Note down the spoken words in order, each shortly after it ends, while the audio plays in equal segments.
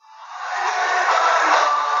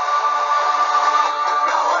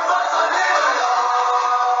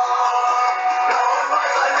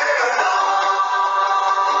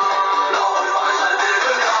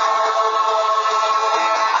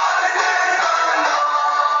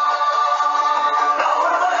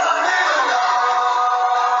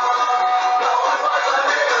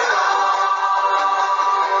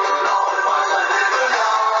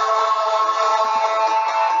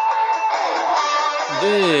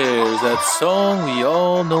there's that song we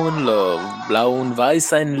all know and love. Blau und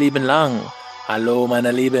weiß ein Leben lang. Hallo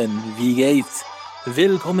meine Lieben, wie geht's?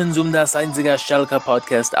 Willkommen zum das einzige Schalke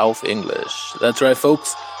Podcast auf English. That's right,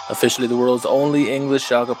 folks. Officially the world's only English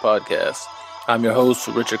Schalke podcast. I'm your host,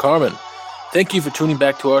 Richard Carmen. Thank you for tuning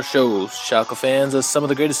back to our shows. Schalke fans are some of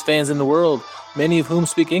the greatest fans in the world, many of whom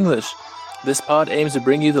speak English. This pod aims to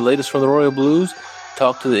bring you the latest from the Royal Blues,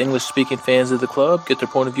 talk to the English-speaking fans of the club, get their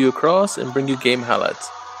point of view across, and bring you game highlights.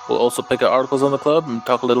 We'll also pick out articles on the club and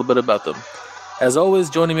talk a little bit about them. As always,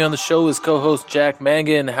 joining me on the show is co-host Jack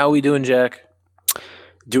Mangan. How are we doing, Jack?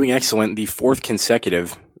 Doing excellent. The fourth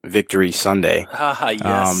consecutive victory Sunday.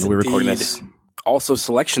 Yes, we're recording this. Also,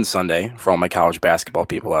 Selection Sunday for all my college basketball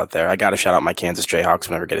people out there. I got to shout out my Kansas Jayhawks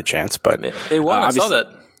whenever I get a chance. But they won. I saw that.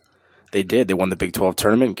 They did. They won the Big 12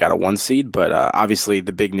 tournament, got a 1 seed. But obviously,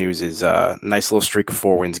 the big news is a nice little streak of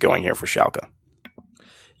 4 wins going here for Schalke.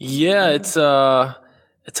 Yeah,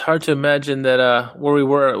 it's hard to imagine that where we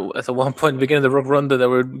were at the one point in the beginning of the Runda that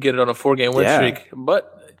we would get it on a 4-game win streak.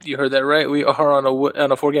 But you heard that right. We are on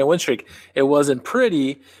a 4-game win streak. It wasn't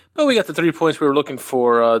pretty, but we got the 3 points we were looking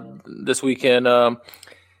for this weekend.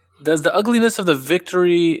 Does the ugliness of the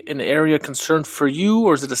victory in the area concern for you,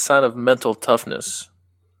 or is it a sign of mental toughness?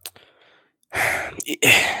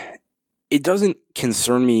 It doesn't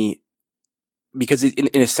concern me because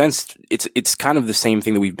in a sense, it's kind of the same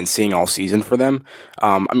thing that we've been seeing all season for them.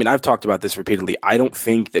 I've talked about this repeatedly. I don't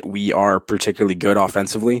think that we are particularly good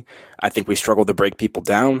offensively. I think we struggle to break people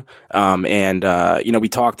down. We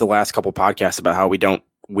talked the last couple podcasts about how we don't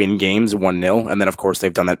win games 1-0, and then of course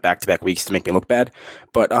they've done that back-to-back weeks to make me look bad.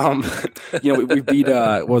 But we beat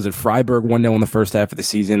Freiburg 1-0 in the first half of the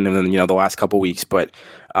season, and then the last couple weeks. But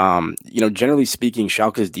generally speaking,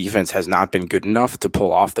 Schalke's defense has not been good enough to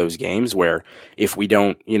pull off those games where if we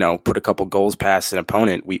don't put a couple goals past an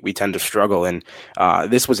opponent, we tend to struggle. And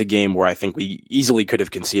this was a game where I think we easily could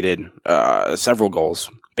have conceded several goals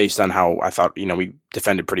based on how I thought we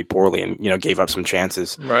defended pretty poorly and gave up some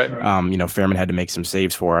chances. Right. Fairman had to make some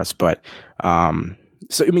saves for us, but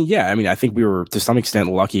I think we were to some extent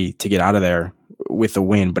lucky to get out of there with a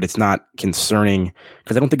win, but it's not concerning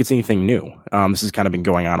because I don't think it's anything new. This has kind of been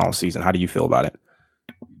going on all season. How do you feel about it?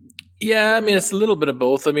 Yeah, it's a little bit of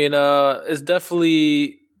both. It's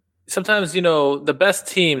definitely sometimes the best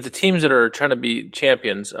teams, the teams that are trying to be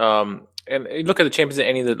champions. And you look at the champions in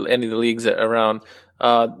any of the leagues around.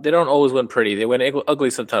 They don't always win pretty. They win ugly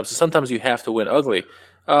sometimes. So sometimes you have to win ugly.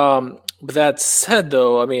 But that said,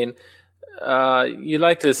 though, you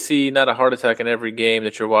like to see not a heart attack in every game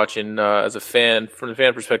that you're watching as a fan. From the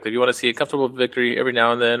fan perspective, you want to see a comfortable victory every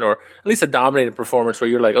now and then, or at least a dominated performance where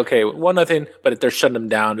you're like, okay, 1-0, but they're shutting them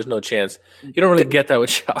down. There's no chance. You don't really get that with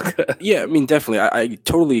Schalke. Yeah, definitely. I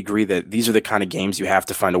totally agree that these are the kind of games you have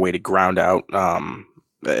to find a way to ground out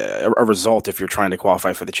a result if you're trying to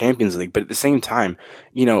qualify for the Champions League. But at the same time,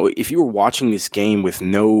 if you were watching this game with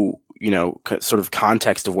no sort of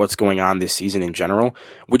context of what's going on this season in general,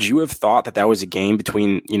 would you have thought that was a game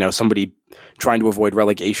between somebody trying to avoid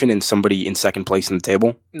relegation and somebody in second place in the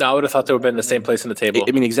table? No, I would have thought they would have been in the same place in the table.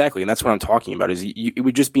 Exactly, and that's what I'm talking about. It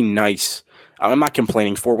would just be nice. I'm not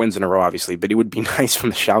complaining, 4 wins in a row, obviously, but it would be nice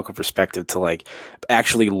from the Schalke perspective to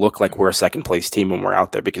actually look like we're a second place team when we're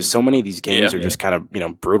out there, because so many of these games are just kind of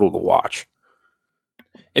brutal to watch.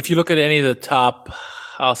 If you look at any of the top,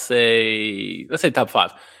 let's say top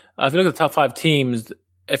 5. If you look at the top 5 teams,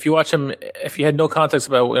 if you watch them, if you had no context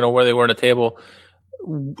about where they were in the table,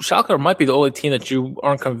 Schalke might be the only team that you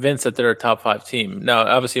aren't convinced that they're a top 5 team. Now,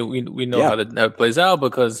 obviously, we know how it plays out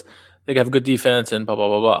because they have good defense and blah blah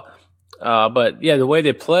blah blah. But yeah, the way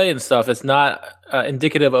they play and stuff, it's not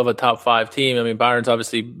indicative of a top 5 team. Bayern's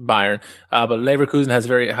obviously Bayern, but Leverkusen has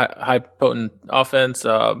very high potent offense.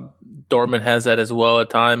 Dortmund has that as well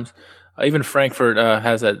at times. Even Frankfurt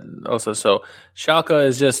has that also. So Schalke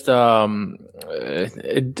is just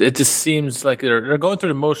it just seems like they're going through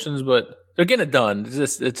the motions, but they're getting it done.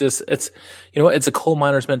 It's it's a coal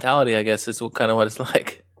miner's mentality, I guess. Is kind of what it's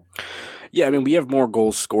like. Yeah, we have more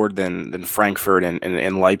goals scored than Frankfurt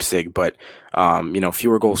and Leipzig, but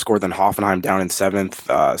fewer goals scored than Hoffenheim down in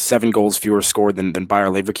 7th, 7 goals fewer scored than Bayer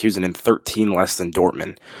Leverkusen, and 13 less than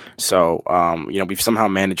Dortmund. So we've somehow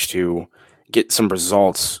managed to get some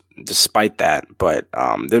results despite that. But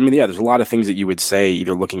there's a lot of things that you would say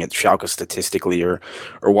either looking at Schalke statistically or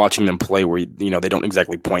watching them play where they don't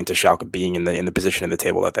exactly point to Schalke being in the position of the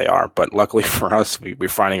table that they are. But luckily for us, we're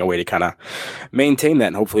finding a way to kind of maintain that,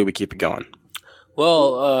 and hopefully we keep it going.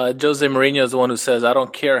 Well, Jose Mourinho is the one who says, "I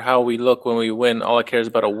don't care how we look when we win. All I care is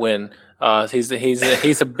about a win." He's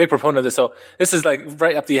a big proponent of this. So this is like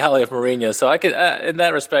right up the alley of Mourinho. So I could, in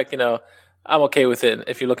that respect, I'm okay with it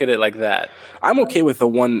if you look at it like that. I'm okay with a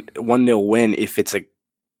 1-0 win if it's a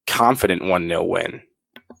confident 1-0 win.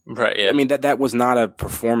 Right, yeah. I mean, that was not a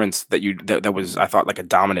performance that was, I thought, like a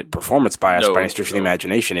dominant performance by us by any stretch of the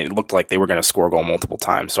imagination. It looked like they were going to score a goal multiple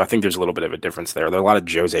times. So I think there's a little bit of a difference there. There are a lot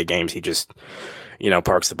of Jose games. He just,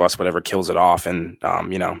 parks the bus, whatever, kills it off, and,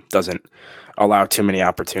 doesn't allow too many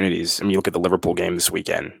opportunities. I mean, you look at the Liverpool game this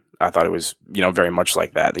weekend. I thought it was, very much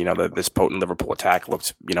like that. This potent Liverpool attack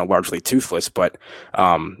looked, largely toothless, but,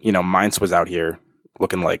 Mainz was out here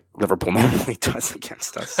looking like Liverpool normally does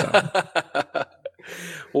against us. So.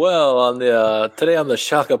 Well, on the today on the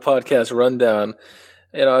Schalke podcast rundown,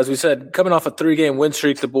 as we said, coming off a 3-game win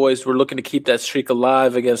streak, the boys were looking to keep that streak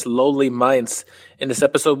alive against lowly Mainz. In this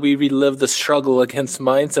episode, we relive the struggle against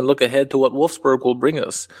Mainz and look ahead to what Wolfsburg will bring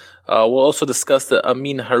us. We'll also discuss the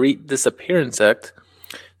Amin Harit disappearance act.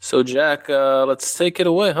 So, Jack, let's take it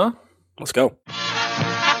away, huh? Let's go.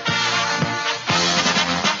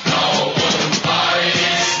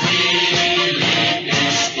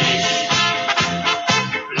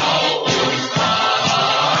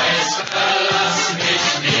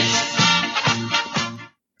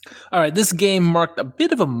 All right, this game marked a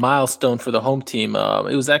bit of a milestone for the home team.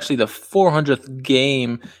 It was actually the 400th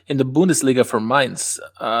game in the Bundesliga for Mainz.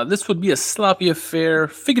 This would be a sloppy affair,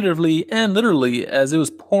 figuratively and literally, as it was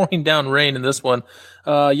pouring down rain in this one.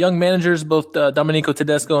 Young managers, both Domenico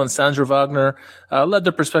Tedesco and Sandro Wagner, led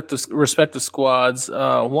their respective squads,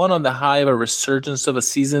 one on the high of a resurgence of a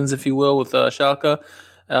seasons, if you will, with Schalke,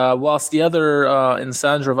 whilst the other in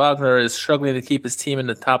Sandro Wagner is struggling to keep his team in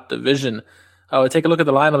the top division. We'll take a look at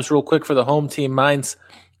the lineups real quick for the home team. Mainz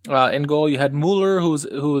in goal, you had Mueller, who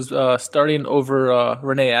was starting over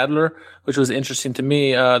Rene Adler, which was interesting to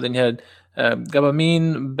me. Then you had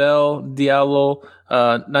Gabamin, Bell, Diallo,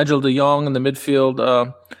 Nigel de Jong in the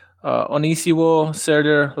midfield, Onisiwo,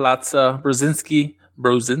 Serdar, Latza,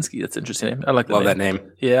 Brozinski, that's an interesting name. I like that. Love that name.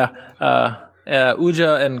 Yeah.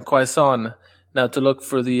 Uja and Quaison. Now to look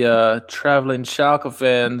for the traveling Schalke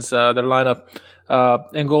fans, their lineup.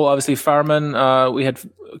 In goal, obviously, Farman. We had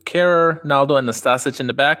Kehrer, Naldo, and Nastasic in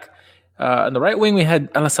the back. On the right wing, we had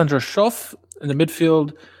Alessandro Schoff. In the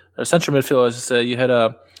midfield, or central midfield, I should say, you had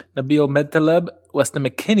Nabil Medtaleb, Weston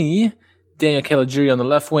McKinney, Daniel Caligiuri on the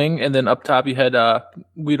left wing. And then up top, you had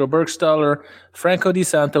Guido Burgstaller, Franco Di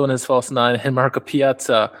Santo in his false nine, and Marco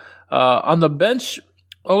Piazza. On the bench...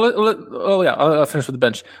 I'll finish with the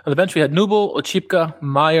bench. On the bench, we had Nubel, Ochipka,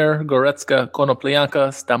 Meyer, Goretzka,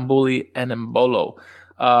 Konoplyanka, Stambuli, and Mbolo.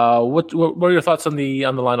 What were your thoughts on the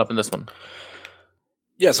lineup in this one?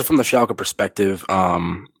 Yeah, so from the Schalke perspective,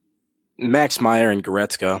 Max Meyer and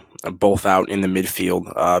Goretzka are both out in the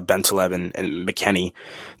midfield. Bentaleb and McKennie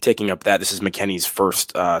taking up that. This is McKennie's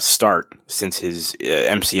first start since his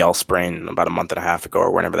MCL sprain about a month and a half ago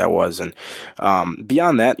or whenever that was. And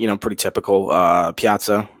beyond that, pretty typical.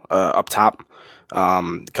 Piazza up top,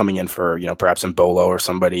 coming in for, perhaps Mbolo or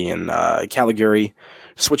somebody, and Caligiuri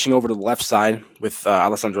switching over to the left side with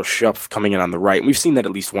Alessandro Schoff coming in on the right. And we've seen that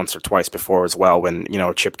at least once or twice before as well when,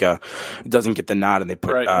 Chipka doesn't get the nod and they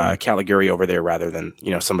put Caligiuri over there rather than,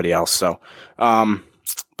 somebody else. So,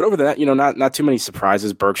 but over that, not too many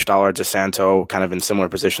surprises. Burgstaller, De Santo kind of in similar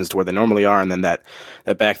positions to where they normally are. And then that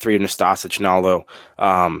back three of Nastasic, Naldo,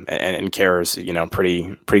 and Kehrer is,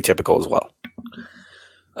 pretty typical as well.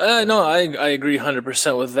 No, I agree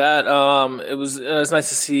 100% with that. It was nice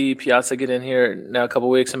to see Piazza get in here now a couple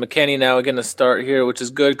of weeks, and McKennie now getting to start here, which is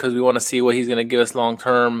good because we want to see what he's going to give us long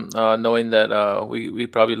term. Knowing that we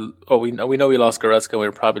know we lost Goretzka,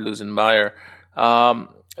 we're probably losing Meyer.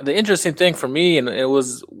 The interesting thing for me, and it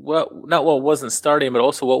was not what wasn't starting, but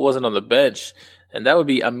also what wasn't on the bench, and that would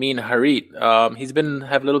be Amin Harit. He's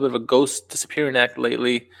have a little bit of a ghost disappearing act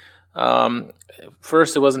lately.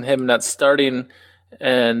 First, it wasn't him not starting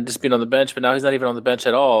and just being on the bench, but now he's not even on the bench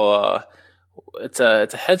at all. It's a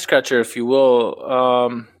head scratcher, if you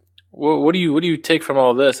will. What do you take from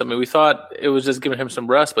all this? I mean, we thought it was just giving him some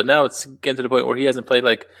rest, but now it's getting to the point where he hasn't played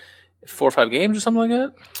like 4 or 5 games or something like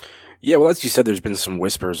that. Yeah, well, as you said, there's been some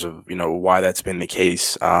whispers of why that's been the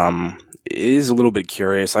case. It is a little bit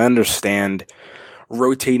curious. I understand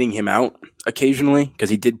rotating him out occasionally because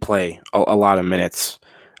he did play a lot of minutes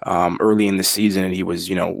early in the season, and he was,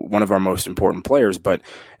 one of our most important players. But,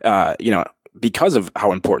 because of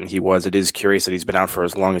how important he was, it is curious that he's been out for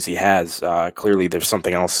as long as he has. Clearly, there's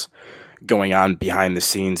something else going on behind the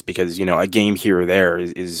scenes because, a game here or there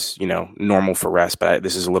is normal for rest. But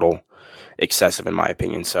this is a little excessive in my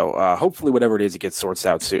opinion. So hopefully whatever it is, it gets sorted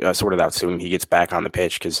out soon. He gets back on the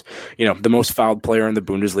pitch because, the most fouled player in the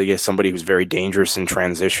Bundesliga is somebody who's very dangerous in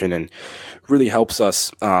transition and really helps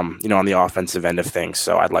us, on the offensive end of things.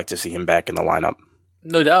 So I'd like to see him back in the lineup.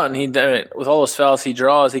 No doubt, and with all those fouls he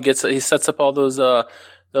draws, he sets up all those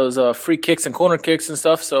free kicks and corner kicks and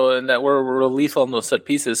stuff. So, and that we're lethal on those set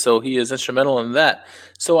pieces. So he is instrumental in that.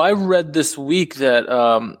 So I read this week that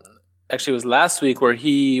actually it was last week where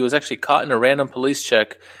he was actually caught in a random police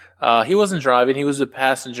check. He wasn't driving; he was a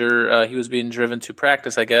passenger. He was being driven to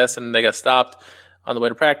practice, I guess, and they got stopped on the way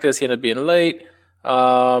to practice. He ended up being late.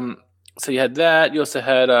 So you had that. You also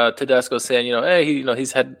had Tedesco saying, hey,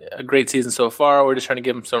 he's had a great season so far. We're just trying to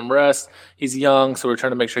give him some rest. He's young, so we're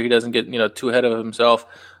trying to make sure he doesn't get too ahead of himself.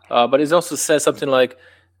 But he's also said something like,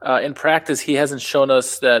 in practice, he hasn't shown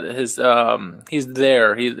us that he's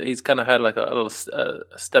there. He's kind of had like a little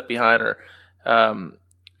step behind, or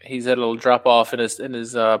he's had a little drop off in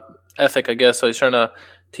his ethic, I guess. So he's trying to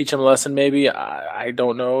teach him a lesson. Maybe I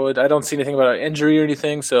don't know. I don't see anything about an injury or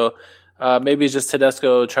anything. So. Maybe it's just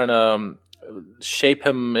Tedesco trying to shape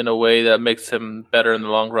him in a way that makes him better in the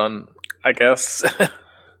long run, I guess.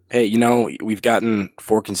 Hey, we've gotten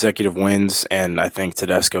 4 consecutive wins, and I think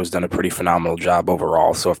Tedesco's done a pretty phenomenal job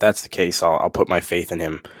overall. So if that's the case, I'll put my faith in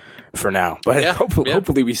him for now. But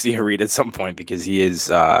hopefully we see Harit at some point because he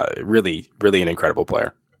is really, really an incredible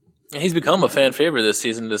player. He's become a fan favorite this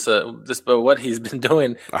season, just by what he's been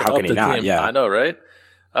doing. How can he not? Team. Yeah, I know, right?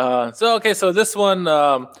 So this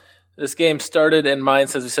one... This game started in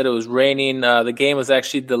Mainz, as we said, it was raining. The game was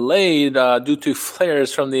actually delayed due to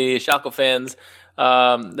flares from the Schalke fans.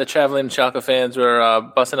 The traveling Schalke fans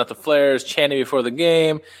were busting out the flares, chanting before the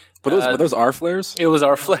game. Were those our flares? It was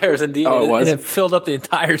our flares, indeed. Oh, it was? And it filled up the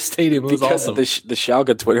entire stadium. It was awesome. The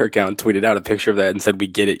Schalke Twitter account tweeted out a picture of that and said, "We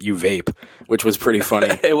get it, you vape," which was pretty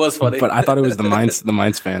funny. It was funny. But I thought it was the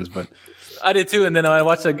Mainz fans, but... I did too, and then when I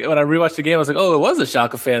rewatched the game, I was like, "Oh, it was the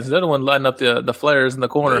Schalke fans. They're the one lighting up the flares in the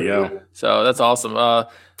corner." There you go. So that's awesome. That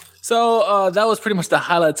was pretty much the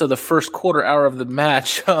highlights of the first quarter hour of the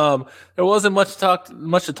match. There wasn't much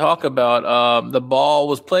to talk about. The ball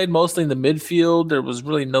was played mostly in the midfield. There was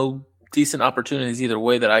really no decent opportunities either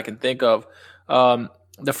way that I can think of.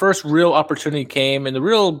 The first real opportunity came, and the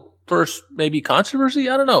real first maybe controversy,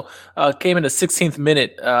 I don't know, came in the 16th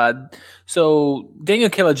minute. So Daniel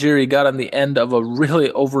Caligiuri got on the end of a really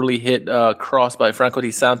overly hit cross by Franco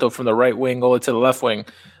Di Santo from the right wing over to the left wing.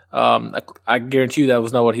 I guarantee you that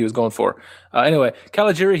was not what he was going for. Anyway,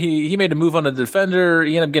 Caligiuri, he made a move on the defender.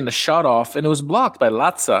 He ended up getting a shot off, and it was blocked by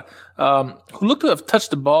Latza, who looked to have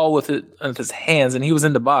touched the ball with his hands, and he was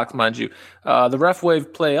in the box, mind you. The ref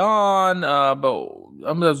waved play on, but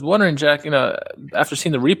I was wondering, Jack, after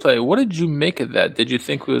seeing the replay, what did you make of that? Did you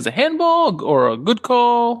think it was a handball or a good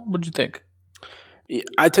call? What did you think?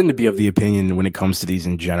 I tend to be of the opinion when it comes to these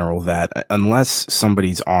in general that unless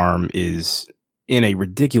somebody's arm is in a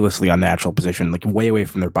ridiculously unnatural position, like way away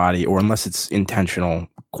from their body, or unless it's intentional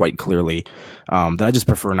quite clearly, that I just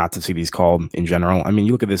prefer not to see these called in general. I mean,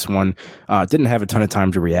 you look at this one, didn't have a ton of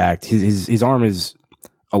time to react. His arm is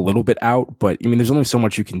a little bit out, but I mean, there's only so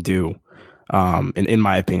much you can do, in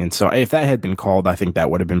my opinion. So if that had been called, I think that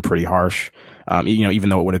would have been pretty harsh, even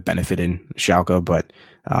though it would have benefited Schalke. But,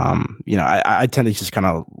 I tend to just kind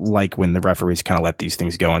of like when the referees kind of let these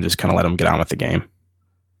things go and just kind of let them get on with the game.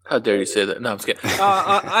 How dare you say that? No, I'm just kidding.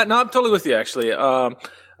 I'm totally with you, actually.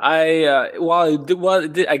 I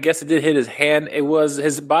guess it did hit his hand. It was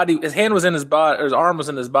his body. His hand was in his body, or his arm was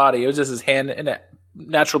in his body. It was just his hand in a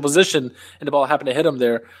natural position, and the ball happened to hit him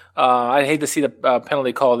there. I'd hate to see the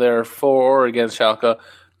penalty call there for or against Schalke,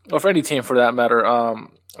 or for any team for that matter.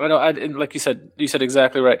 I know, like you said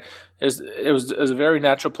exactly right. It was a very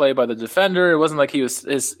natural play by the defender. It wasn't like he was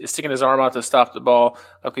sticking his arm out to stop the ball,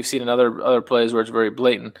 like we've seen in other plays where it's very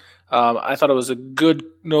blatant. I thought it was a good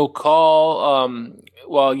no call.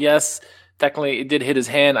 While yes, technically it did hit his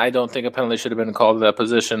hand, I don't think a penalty should have been called in that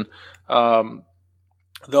position.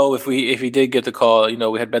 Though if he did get the call,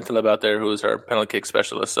 we had Bentaleb out there who was our penalty kick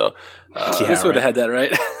specialist, so this would have had that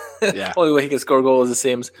right. Yeah. Only way he can score goals, it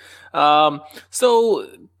seems. So a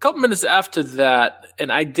couple minutes after that,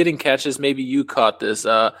 and I didn't catch this, maybe you caught this,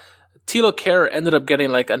 Thilo Kehrer ended up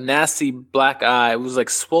getting like a nasty black eye. It was like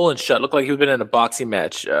swollen shut. Looked like he had been in a boxing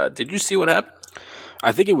match. Did you see what happened?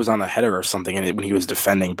 I think it was on the header or something when he was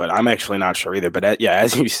defending, but I'm actually not sure either. But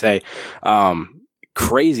as you say,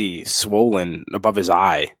 crazy swollen above his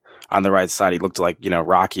eye on the right side. He looked like,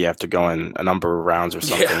 Rocky after going a number of rounds or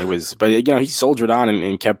something. Yeah. It was, but he soldiered on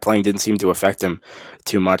and kept playing. Didn't seem to affect him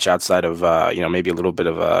too much outside of, maybe a little bit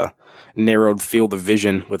of narrowed field of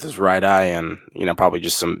vision with his right eye, and probably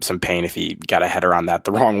just some pain if he got a header on that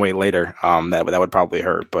the wrong way later. That would probably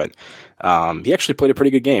hurt, but he actually played a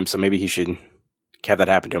pretty good game, so maybe he should have that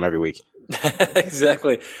happen to him every week.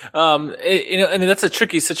 Exactly. And that's a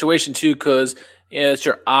tricky situation too, because it's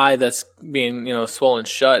your eye that's being swollen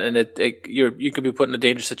shut, and you could be put in a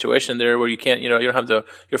dangerous situation there where you can't you don't have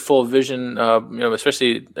your full vision.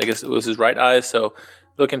 Especially I guess it was his right eye, so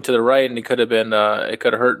looking to the right, and it could have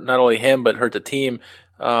hurt not only him but hurt the team.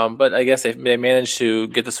 But I guess they managed to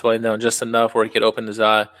get the swelling down just enough where he could open his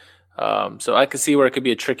eye. So I could see where it could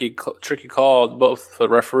be a tricky call, both for the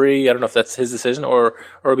referee. I don't know if that's his decision or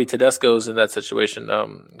it'll be Tedesco's in that situation.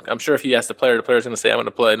 I'm sure if you ask the player's going to say, I'm going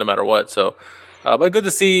to play no matter what. So, but good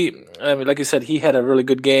to see. I mean, like you said, he had a really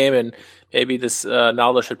good game, and maybe this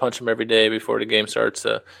Naldo should punch him every day before the game starts,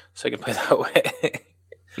 so he can play that way.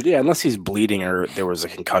 Yeah, unless he's bleeding or there was a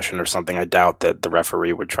concussion or something, I doubt that the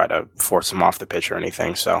referee would try to force him off the pitch or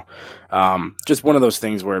anything. So just one of those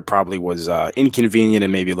things where it probably was inconvenient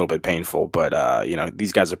and maybe a little bit painful. But,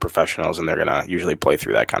 these guys are professionals, and they're going to usually play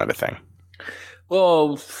through that kind of a thing.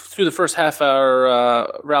 Well, through the first half hour,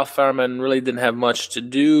 Ralph Fährmann really didn't have much to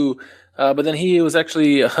do. But then he was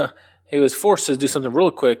actually he was forced to do something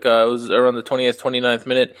real quick. It was around the 20th, 29th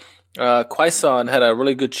minute. Quaison had a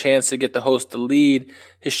really good chance to get the host the lead.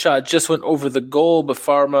 His shot just went over the goal, but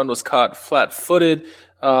Fährmann was caught flat-footed.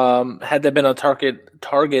 Had that been a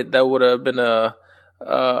target, that would have been a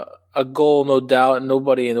goal, no doubt.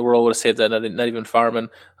 Nobody in the world would have saved that, not even Fährmann.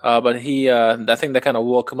 But I think that kind of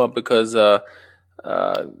woke him up, because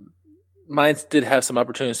Mainz did have some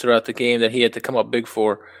opportunities throughout the game that he had to come up big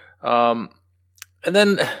for. And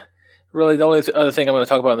then really the only other thing I'm going to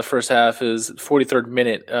talk about in the first half is 43rd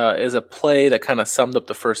minute is a play that kind of summed up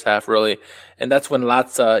the first half, really. And that's when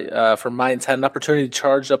Latza for Mainz had an opportunity to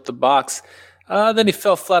charge up the box. Then he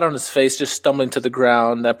fell flat on his face, just stumbling to the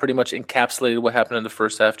ground. That pretty much encapsulated what happened in the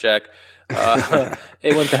first half, Jack.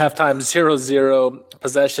 It went to halftime 0-0.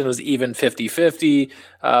 Possession was even 50-50.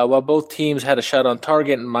 While both teams had a shot on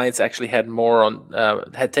target, and Mainz actually had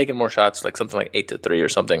taken more shots, like something like 8-3 or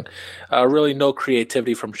something. Really, no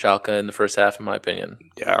creativity from Schalke in the first half, in my opinion.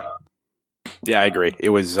 Yeah, I agree. It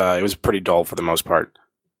was pretty dull for the most part.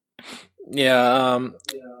 Yeah.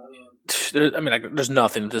 There's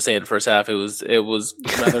nothing to say in the first half. It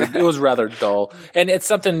was rather dull, and it's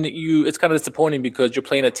something it's kind of disappointing, because you're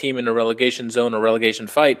playing a team in a relegation zone or relegation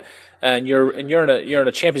fight, and you're in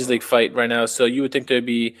a Champions League fight right now. So you would think there'd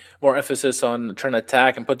be more emphasis on trying to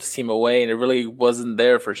attack and put this team away, and it really wasn't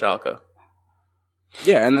there for Schalke.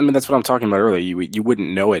 Yeah, and I mean that's what I'm talking about earlier. You wouldn't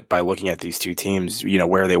know it by looking at these two teams.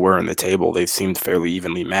 Where they were in the table. They seemed fairly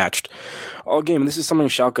evenly matched all game. And this is something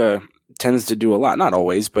Schalke tends to do a lot, not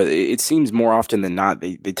always, but it seems more often than not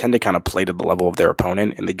they tend to kind of play to the level of their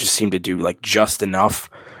opponent, and they just seem to do like just enough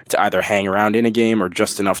to either hang around in a game or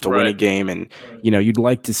just enough to win a game. And you'd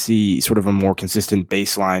like to see sort of a more consistent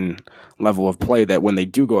baseline level of play, that when they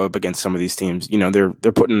do go up against some of these teams,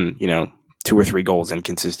 they're putting 2 or 3 goals in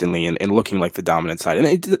consistently and looking like the dominant side.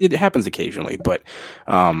 And it happens occasionally, but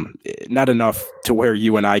not enough to where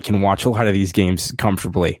you and I can watch a lot of these games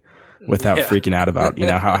comfortably without freaking out about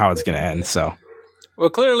how it's going to end. So, well,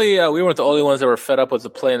 clearly we weren't the only ones that were fed up with the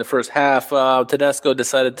play in the first half. Tedesco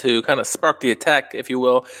decided to kind of spark the attack, if you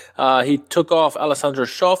will. He took off Alessandro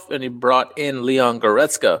Schoff and he brought in Leon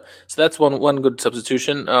Goretzka. So that's one good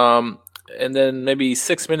substitution. And then maybe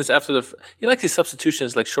 6 minutes after he likes these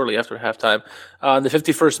substitutions like shortly after halftime. In the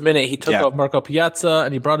 51st minute, he took off Marco Piazza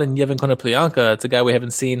and he brought in Jevon Konoplyanka. It's a guy we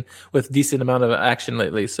haven't seen with decent amount of action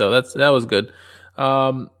lately. So that was good.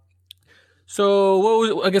 So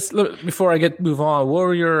before I move on,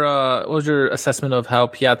 what was your assessment of how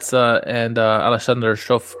Piazza and Alexander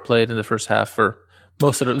Schoff played in the first half, for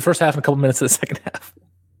most of the first half and a couple minutes of the second half?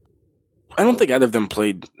 I don't think either of them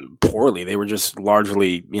played poorly. They were just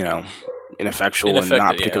largely, ineffectual and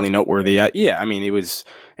not particularly noteworthy. Yeah, I mean, it was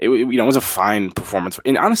a fine performance.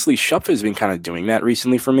 And honestly, Schoff has been kind of doing that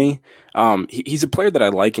recently for me. He's a player that I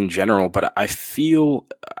like in general, but I feel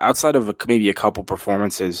outside of maybe a couple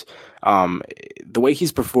performances, the way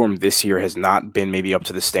he's performed this year has not been maybe up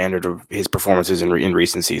to the standard of his performances in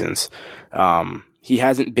recent seasons. He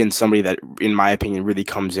hasn't been somebody that, in my opinion, really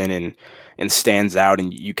comes in and stands out,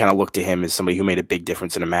 and you kind of look to him as somebody who made a big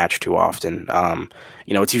difference in a match too often.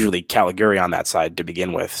 It's usually Caligari on that side to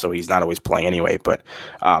begin with, so he's not always playing anyway. But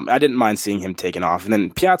I didn't mind seeing him taken off. And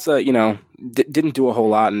then Piazza, didn't do a whole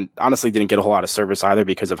lot, and honestly didn't get a whole lot of service either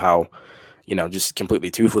because of how, just completely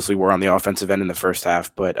toothless we were on the offensive end in the first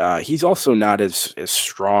half. But he's also not as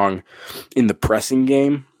strong in the pressing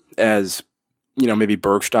game as, maybe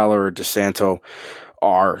Burgstaller or DeSanto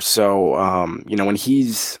are. So,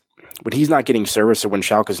 when he's not getting service or when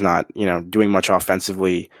Schalke's not, doing much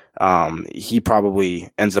offensively, he probably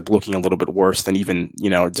ends up looking a little bit worse than even,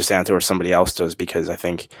 DeSanto or somebody else does, because I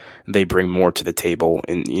think they bring more to the table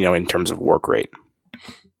in terms of work rate.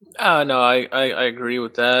 No, I agree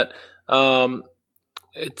with that.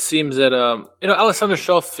 It seems that, Alexander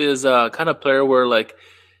Schultz is a kind of player where, like,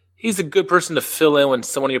 he's a good person to fill in when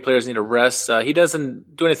some of your players need a rest. He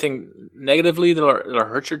doesn't do anything negatively that'll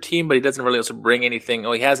hurt your team, but he doesn't really also bring anything.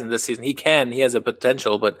 Oh, he hasn't this season. He has a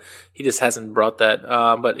potential, but he just hasn't brought that.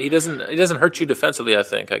 But he doesn't hurt you defensively, I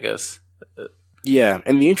guess. Yeah,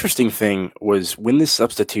 and the interesting thing was when this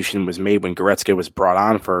substitution was made, when Goretzka was brought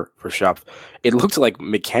on for Schupf, it looked like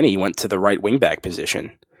McKennie went to the right wingback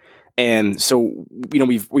position. And so,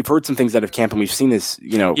 we've heard some things out of camp, and we've seen this,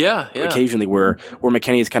 occasionally where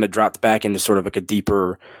McKennie has kind of dropped back into sort of like a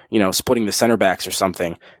deeper, splitting the center backs or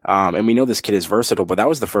something. And we know this kid is versatile, but that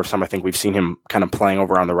was the first time I think we've seen him kind of playing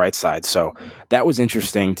over on the right side. So that was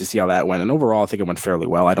interesting to see how that went. And overall, I think it went fairly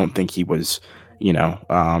well. I don't think he was,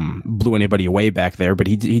 blew anybody away back there, but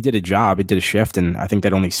he did a job, he did a shift, and I think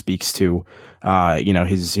that only speaks to,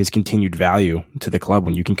 his continued value to the club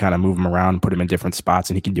when you can kind of move him around, put him in different spots,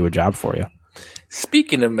 and he can do a job for you.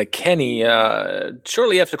 Speaking of McKennie,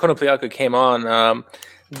 shortly after Konoplyanka came on,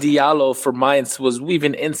 Diallo for Mainz was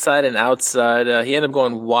weaving inside and outside. He ended up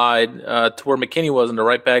going wide to where McKennie was in the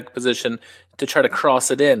right back position to try to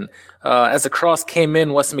cross it in. As the cross came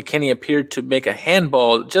in, Weston McKennie appeared to make a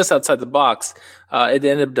handball just outside the box. It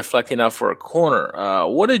ended up deflecting out for a corner.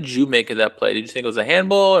 What did you make of that play? Did you think it was a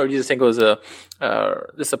handball, or did you just think it was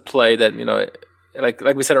just a play that,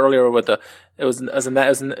 like we said earlier, it was in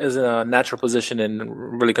a natural position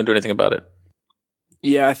and really couldn't do anything about it?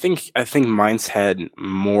 Yeah, I think Mainz had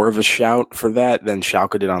more of a shout for that than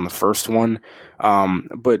Schalke did on the first one.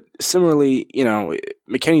 But similarly,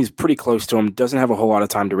 McKennie's pretty close to him, doesn't have a whole lot of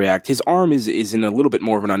time to react. His arm is in a little bit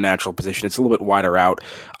more of an unnatural position. It's a little bit wider out.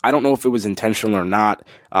 I don't know if it was intentional or not.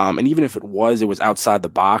 And even if it was outside the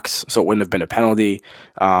box, so it wouldn't have been a penalty.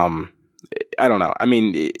 I don't know. I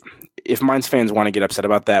mean, if Mainz fans want to get upset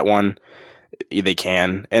about that one, they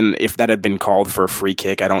can. And if that had been called for a free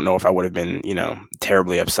kick, I don't know if I would have been,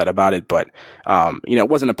 terribly upset about it. But, it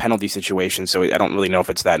wasn't a penalty situation, so I don't really know if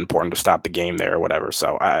it's that important to stop the game there or whatever.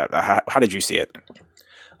 So how did you see it?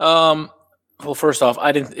 Well, first off,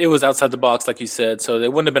 it was outside the box, like you said, so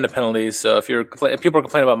it wouldn't have been a penalty. So if people are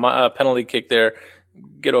complaining about my penalty kick there,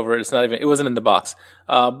 get over it. It wasn't in the box.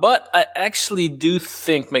 But I actually do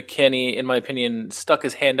think McKennie, in my opinion, stuck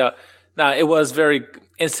his hand out. Now, it was very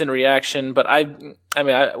instant reaction, but I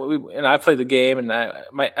played the game, and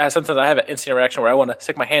sometimes I have an instant reaction where I want to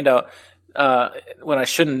stick my hand out when I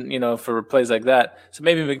shouldn't, for plays like that. So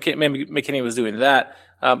maybe McKennie was doing that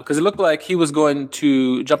because it looked like he was going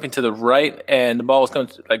to jumping to the right, and the ball was going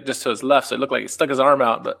just to his left, so it looked like he stuck his arm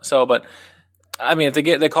out. But I mean, if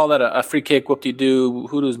they call that a free kick, whoop-de-doo,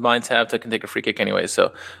 who does Mainz have that can take a free kick anyway?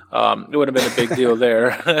 So it would have been a big deal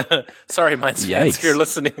there. Sorry, Mainz fans, if you're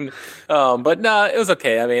listening. But no, it was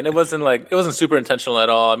okay. I mean, it wasn't super intentional at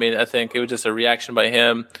all. I mean, I think it was just a reaction by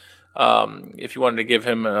him. If you wanted to give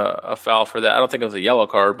him a foul for that, I don't think it was a yellow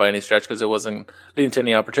card by any stretch because it wasn't leading to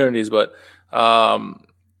any opportunities. But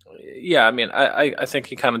yeah, I mean, I think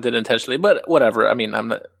he kind of did intentionally, but whatever. I mean, I'm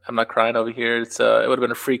not crying over here. It would have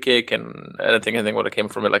been a free kick, and I don't think anything would have came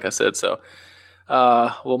from it, like I said. So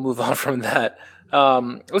we'll move on from that.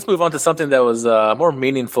 Let's move on to something that was more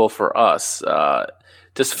meaningful for us.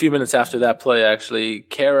 Just a few minutes after that play, actually,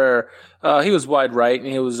 Kehrer, he was wide right, and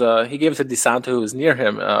he gave it to DeSanto, who was near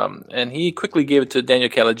him, and he quickly gave it to Daniel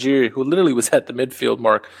Caligiuri, who literally was at the midfield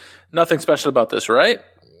mark. Nothing special about this, right?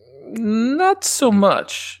 Not so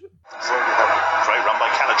much. Great run by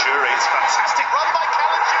Caligiuri. It's a fantastic run by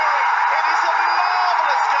Caligiuri. It is a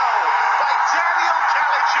marvellous goal by Daniel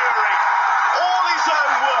Caligiuri. All his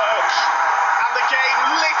own work. And the game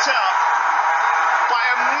lit up by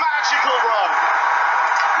a magical run.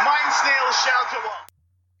 Mainz 0, Schalke 1.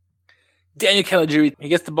 Daniel Caligiuri, he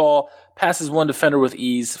gets the ball, passes one defender with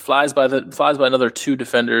ease, flies by another two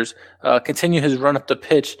defenders, continue his run up the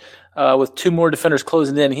pitch with two more defenders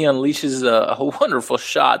closing in. He unleashes a wonderful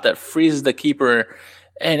shot that freezes the keeper,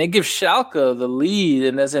 and it gives Schalke the lead.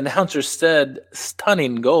 And as the announcer said,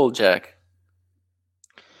 stunning goal, Jack.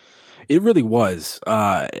 It really was.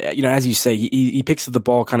 As you say, he picks up the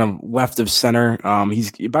ball kind of left of center.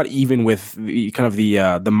 He's about even with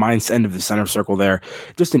the Mainz end of the center circle there,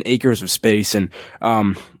 just in acres of space. And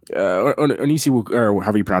Onisiwu, or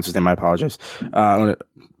however you pronounce his name, I apologize. I'll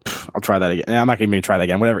try that again. I'm not going to try that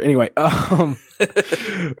again. Whatever. Anyway, Onisiwu,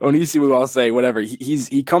 I'll say whatever.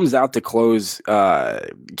 He comes out to close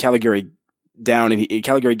Caligari down, and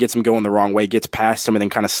Caligari gets him going the wrong way, gets past him, and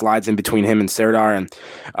then kind of slides in between him and Serdar, and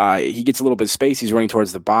he gets a little bit of space. He's running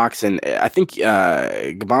towards the box, and I think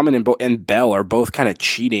Gbamin and Bell are both kind of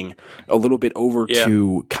cheating a little bit over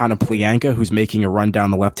to Konoplyanka, who's making a run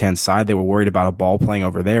down the left-hand side. They were worried about a ball playing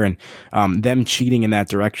over there, and them cheating in that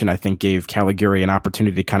direction, I think, gave Caligari an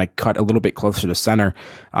opportunity to kind of cut a little bit closer to center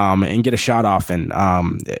and get a shot off, and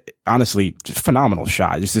honestly, just phenomenal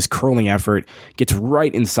shot. Just this curling effort, gets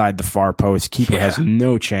right inside the far post. Keeper has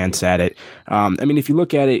no chance at it. I mean, if you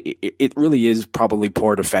look at it, it really is probably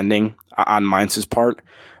poor defending on Mainz's part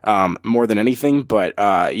more than anything. But,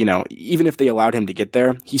 even if they allowed him to get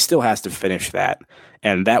there, he still has to finish that.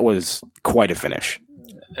 And that was quite a finish.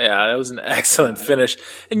 Yeah, that was an excellent finish.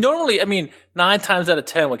 And normally, I mean, 9 times out of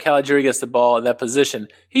 10, when Caligiuri gets the ball in that position,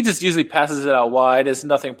 he just usually passes it out wide. It's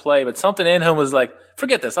nothing play. But something in him was like,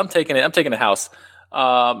 forget this. I'm taking it. I'm taking the house.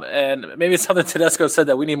 And maybe it's something Tedesco said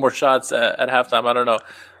that we need more shots at halftime. I don't know.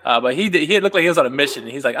 But he looked like he was on a mission.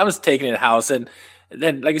 He's like, I'm just taking it house. And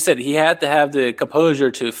then, like you said, he had to have the composure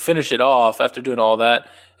to finish it off after doing all that.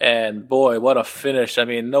 And boy, what a finish! I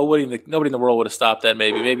mean, nobody in the world would have stopped that.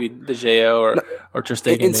 Maybe De Gea or Ter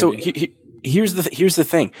Stegen. And so here's the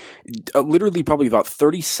thing. Literally, probably about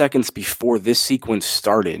 30 seconds before this sequence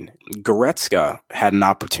started, Goretzka had an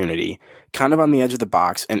opportunity, kind of on the edge of the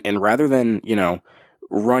box, and rather than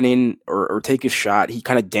run in or take a shot, he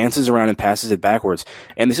kind of dances around and passes it backwards.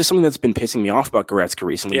 And this is something that's been pissing me off about Goretzka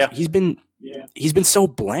recently. Yeah. He's been so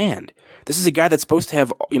bland. This is a guy that's supposed to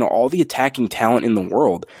have all the attacking talent in the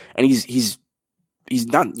world, and he's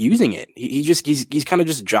not using it. He's kind of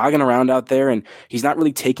just jogging around out there, and he's not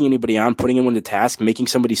really taking anybody on, putting anyone to task, making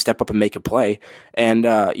somebody step up and make a play. And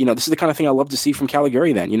this is the kind of thing I love to see from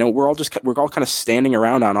Caligari. Then we're all kind of standing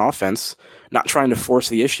around on offense, not trying to force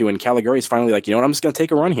the issue. And Caligari is finally like, I'm just going to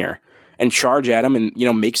take a run here and charge at him and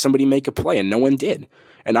make somebody make a play, and no one did.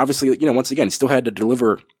 And obviously, once again, still had to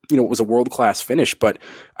deliver. It was a world-class finish, but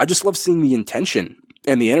I just love seeing the intention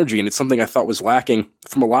and the energy, and it's something I thought was lacking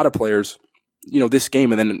from a lot of players, this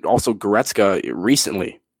game, and then also Goretzka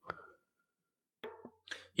recently.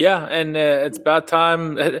 Yeah, and it's about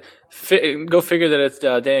time. Go figure that it's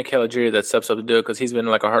Daniel Caligiuri that steps up to do it, because he's been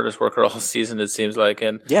like our hardest worker all season, it seems like.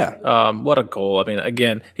 And what a goal! I mean,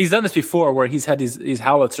 again, he's done this before where he's had these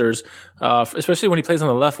howitzers, especially when he plays on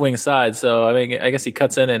the left wing side. So I mean, I guess he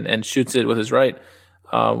cuts in and shoots it with his right.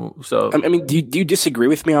 So I mean, do you disagree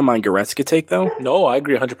with me on my Goretzka take though? No, I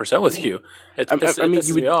agree 100% with you. It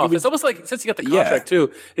pisses me off. It's almost like since he got the contract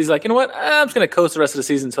too, he's like, you know what? I'm just going to coast the rest of the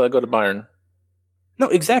season until I go to Bayern. No,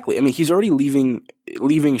 exactly. I mean, he's already leaving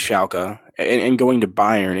Schalke and going to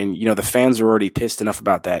Bayern, and the fans are already pissed enough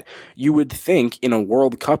about that. You would think in a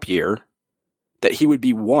World Cup year that he would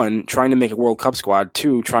be, 1, trying to make a World Cup squad,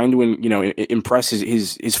 2, trying to impress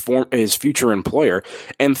his future employer,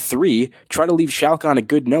 and 3, try to leave Schalke on a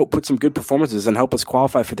good note, put some good performances, and help us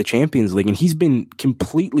qualify for the Champions League. And he's been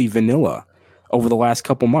completely vanilla over the last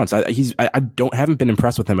couple months. I haven't been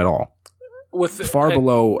impressed with him at all.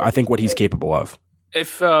 Below, I think, what he's capable of.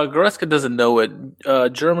 If Goretzka doesn't know it,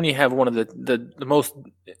 Germany have one of the most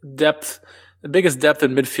depth, the biggest depth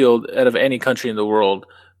in midfield out of any country in the world,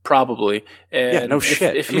 probably. And no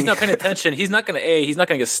shit. If he's not paying attention, he's not going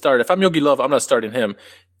to get started. If I'm Yogi Löw, I'm not starting him.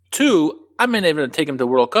 2, I'm not even going to take him to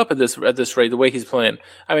World Cup at this rate, the way he's playing.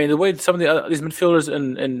 I mean, the way some of these midfielders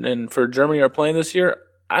and for Germany are playing this year,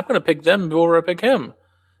 I'm going to pick them before I pick him.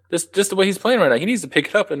 Just the way he's playing right now. He needs to pick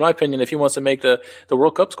it up, in my opinion, if he wants to make the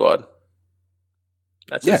World Cup squad.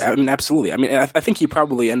 I mean, absolutely. I mean, I think he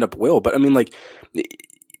probably end up will, but I mean, like,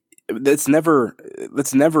 that's never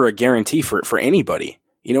a guarantee for anybody.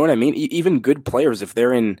 You know what I mean? Even good players, if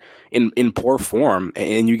they're in poor form,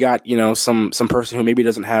 and you got some person who maybe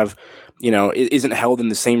doesn't have isn't held in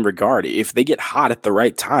the same regard, if they get hot at the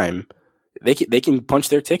right time, they can punch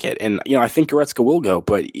their ticket. And I think Goretzka will go,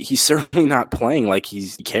 but he's certainly not playing like he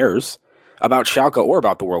cares about Schalke or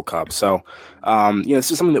about the World Cup. So, this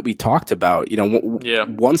is something that we talked about.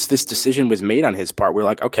 Once this decision was made on his part, we're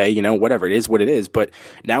like, okay, whatever, it is what it is. But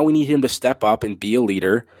now we need him to step up and be a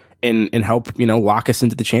leader and help, lock us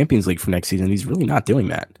into the Champions League for next season. He's really not doing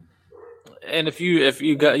that. And if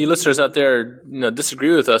you got you listeners out there,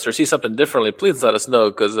 disagree with us or see something differently, please let us know,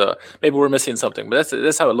 because maybe we're missing something. But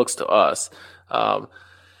that's how it looks to us.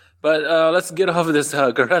 But let's get off of this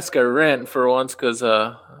Goretzka rant for once, because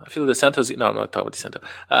I feel DeSanto's. No, I'm not talking about DeSanto.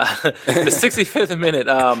 The 65th minute,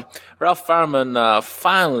 Ralph Farman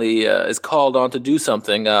finally is called on to do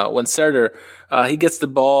something when Serder he gets the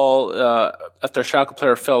ball after a Schalke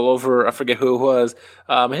player fell over. I forget who it was.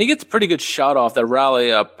 And he gets a pretty good shot off that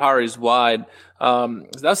rally parries wide.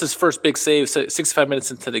 That's his first big save 65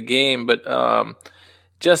 minutes into the game. But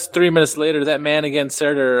just 3 minutes later, that man again,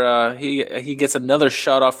 Serder, he gets another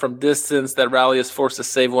shot off from distance that Rally is forced to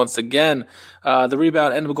save once again. The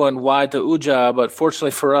rebound ended up going wide to Uja, but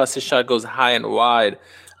fortunately for us, his shot goes high and wide.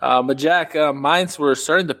 But Jack, Mainz were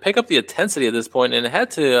starting to pick up the intensity at this point, and it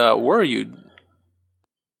had to worry you.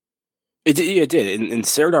 It did. And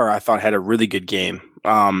Serdar, I thought, had a really good game.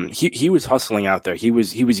 He was hustling out there. He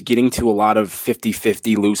was getting to a lot of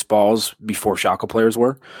 50-50 loose balls before Schalke players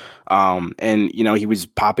were. And, he was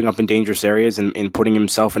popping up in dangerous areas and putting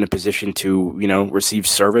himself in a position to, receive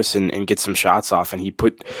service and get some shots off. And he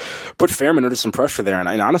put Fairman under some pressure there.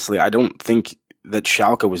 And honestly, I don't think that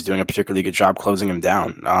Schalke was doing a particularly good job closing him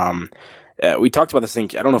down. We talked about this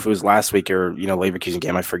thing. I don't know if it was last week or, Leverkusen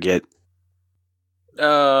game. I forget.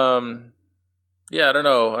 Yeah, I don't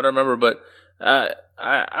know. I don't remember, but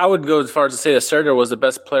I would go as far as to say that Serder was the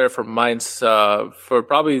best player for Mainz for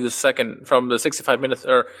probably the second from the 65 minutes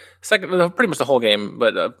or second, pretty much the whole game.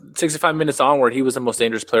 But 65 minutes onward, he was the most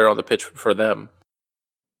dangerous player on the pitch for them.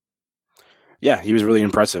 Yeah, he was really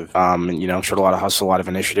impressive. And showed a lot of hustle, a lot of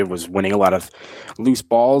initiative, was winning a lot of loose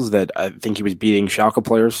balls that I think he was beating Schalke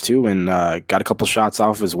players too, and got a couple shots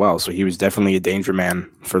off as well. So he was definitely a danger man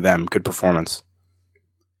for them. Good performance.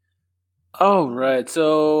 Oh, right.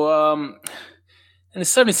 So in the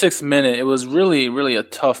 76th minute, it was really, really a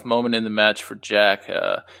tough moment in the match for Jack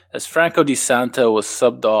as Franco Di Santo was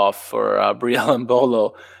subbed off for Brielle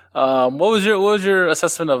Mbolo. What was your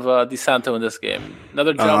assessment of Di Santo in this game?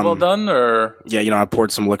 Another job well done, or? Yeah, I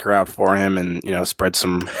poured some liquor out for him and spread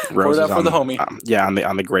some roses for the homie.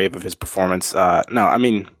 On the grave of his performance. No, I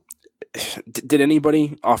mean, did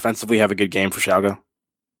anybody offensively have a good game for Schalke?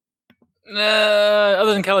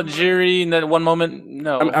 Other than Caligiuri in that one moment,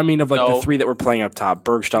 no. I mean, the three that were playing up top,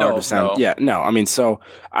 Bergstaller, DeSanto. No. Yeah, no. I mean, so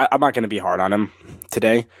I'm not going to be hard on him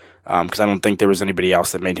today because I don't think there was anybody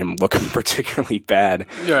else that made him look particularly bad.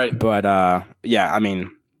 You're right. But I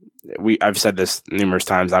mean, I've said this numerous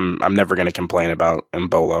times. I'm never going to complain about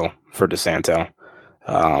Mbolo for DeSanto.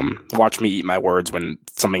 Watch me eat my words when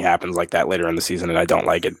something happens like that later in the season and I don't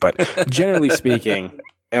like it. But generally speaking,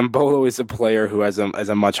 Mbolo is a player who has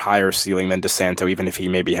a much higher ceiling than DeSanto, even if he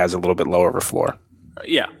maybe has a little bit lower of a floor.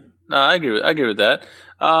 Yeah, no, I agree with that.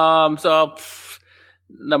 So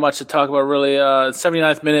not much to talk about really.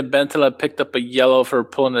 79th minute, Bentala picked up a yellow for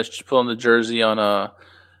pulling the jersey on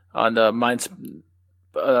the Mainz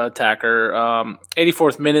attacker.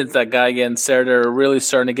 84th minute, that guy again, Serder, really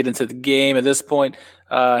starting to get into the game at this point.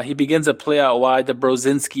 He begins a play out wide to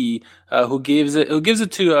Brozinski, who gives it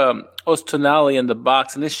to Ostonali in the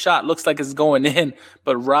box, and this shot looks like it's going in,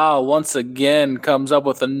 but Raul once again comes up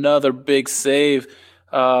with another big save.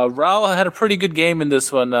 Raul had a pretty good game in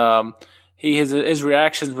this one. His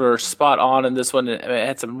reactions were spot on in this one. It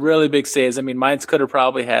had some really big saves. I mean, Mainz could have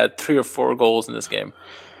probably had 3 or 4 goals in this game.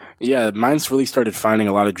 Yeah, Mainz really started finding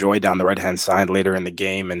a lot of joy down the right-hand side later in the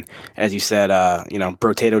game. And as you said,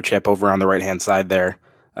 Brotato chip over on the right-hand side there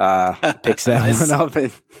picks that one up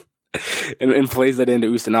and plays that into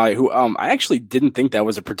Ustinali, who I actually didn't think that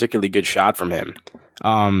was a particularly good shot from him.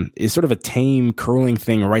 It's sort of a tame curling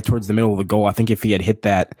thing right towards the middle of the goal. I think if he had hit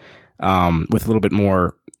that with a little bit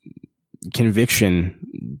more conviction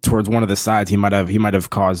towards one of the sides, he might have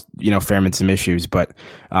caused Fairman some issues, but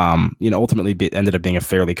ultimately it ended up being a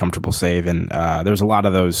fairly comfortable save. And there's a lot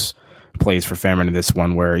of those plays for Fairman in this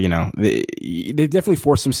one where they definitely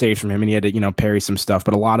forced some saves from him, and he had to parry some stuff,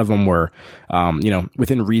 but a lot of them were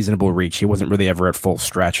within reasonable reach. He wasn't really ever at full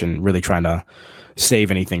stretch and really trying to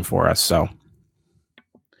save anything for us. So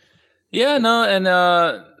yeah, no,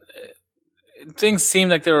 and things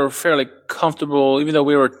seemed like they were fairly comfortable, even though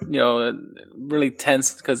we were, really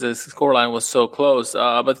tense because the scoreline was so close.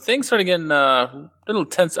 But things started getting a little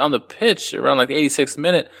tense on the pitch around the 86th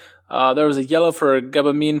minute. There was a yellow for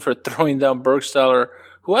Gabamin for throwing down Bergstaller,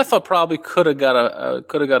 who I thought probably could have got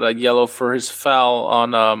a yellow for his foul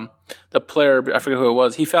on the player. I forget who it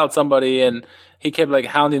was. He fouled somebody and he kept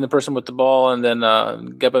hounding the person with the ball, and then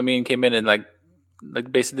Gabamin came in and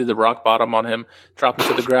basically did the rock bottom on him, dropped him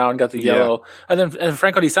to the ground, got the yellow. And then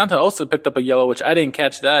Franco Di Santo also picked up a yellow, which I didn't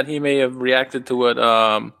catch that. He may have reacted to what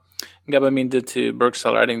Gabamin did to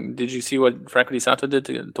Bergstaller. Did you see what Franco Di Santo did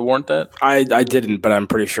to warrant that? I didn't, but I'm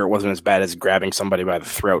pretty sure it wasn't as bad as grabbing somebody by the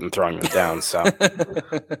throat and throwing them down. So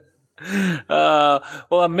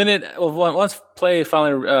Once play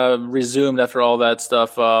finally resumed after all that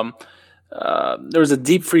stuff, there was a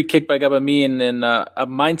deep free kick by Gabamine, and a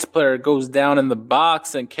Mainz player goes down in the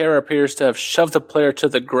box, and Kara appears to have shoved the player to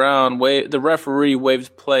the ground. The referee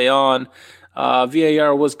waved play on.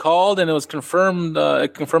 VAR was called, and it was confirmed.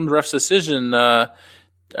 It confirmed the ref's decision.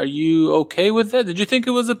 Are you okay with that? Did you think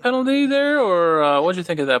it was a penalty there, or what did you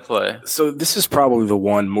think of that play? So this is probably the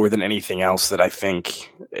one more than anything else that I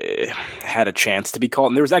think had a chance to be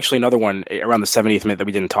called. And there was actually another one around the 70th minute that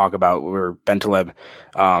we didn't talk about where Bentaleb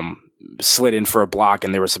slid in for a block,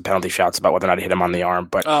 and there were some penalty shots about whether or not he hit him on the arm.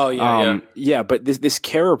 But but this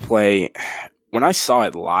Kehrer play, when I saw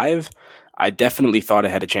it live, I definitely thought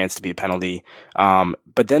it had a chance to be a penalty.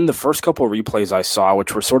 But then the first couple of replays I saw,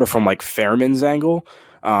 which were sort of from like Fairman's angle,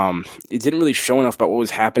 it didn't really show enough about what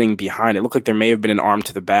was happening behind. It looked like there may have been an arm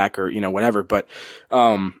to the back or, whatever. But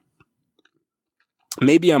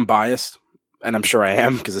maybe I'm biased, and I'm sure I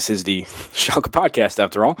am because this is the Schalke podcast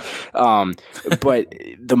after all. But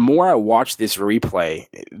the more I watched this replay,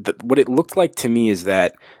 what it looked like to me is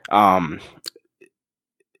that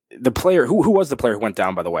the player, who was the player who went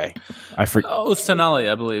down, by the way? I forget.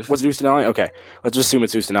 Ustinali, I believe. Was it Ustinali? Okay. Let's just assume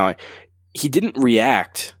it's Ustinali. He didn't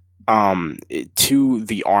react to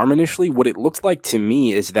the arm initially. What it looked like to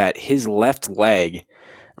me is that his left leg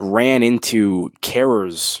ran into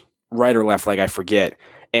Kehrer's right or left leg, I forget,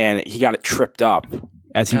 and he got it tripped up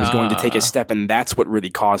as he was going to take a step, and that's what really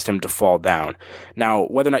caused him to fall down. Now,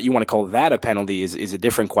 whether or not you want to call that a penalty is a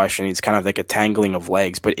different question. It's kind of like a tangling of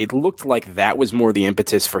legs, but it looked like that was more the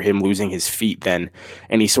impetus for him losing his feet than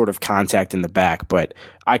any sort of contact in the back, but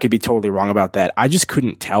I could be totally wrong about that. I just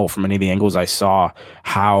couldn't tell from any of the angles I saw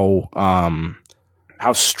how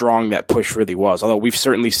strong that push really was. Although we've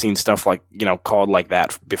certainly seen stuff like, called like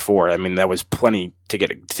that before. I mean, that was plenty to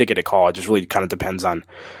get a call. It just really kind of depends on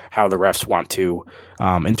how the refs want to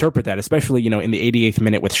interpret that, especially, in the 88th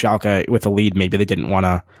minute with Schalke with a lead. Maybe they didn't want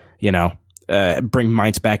to, bring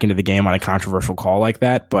Mainz back into the game on a controversial call like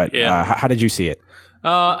that. But how did you see it?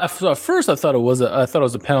 At first, I thought it was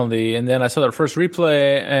a penalty, and then I saw the first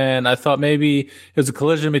replay, and I thought maybe it was a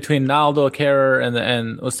collision between Naldo, Kehrer,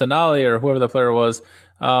 and Ustinali, or whoever the player was.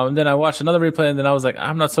 And then I watched another replay, and then I was like,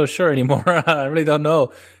 I'm not so sure anymore. I really don't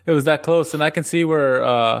know. It was that close, and I can see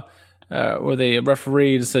where the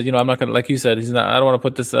referee just said, I'm not going to, like you said, I don't want to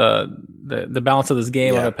put this, the balance of this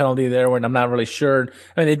game on a penalty there when I'm not really sure.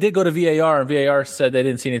 I mean, they did go to VAR, and VAR said they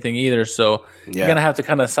didn't see anything either. So you're going to have to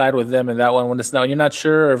kind of side with them in that one. When you're not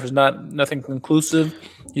sure, or if it's nothing conclusive,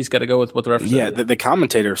 you just got to go with what the referee said. Yeah, the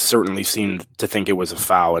commentator certainly seemed to think it was a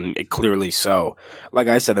foul, and it clearly so. Like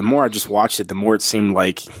I said, the more I just watched it, the more it seemed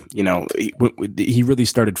like, he really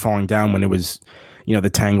started falling down when it was, the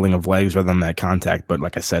tangling of legs rather than that contact. But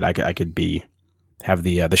like I said, I could have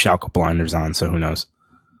the Schalke blinders on, so who knows?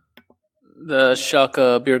 The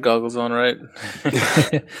Schalke beer goggles on, right?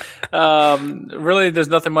 Really, there's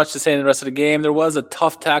nothing much to say in the rest of the game. There was a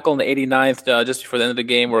tough tackle in the 89th, just before the end of the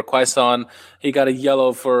game, where Quaison, he got a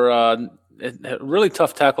yellow for a really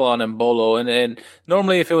tough tackle on Mbolo. And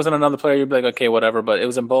normally, if it was on another player, you'd be like, okay, whatever. But it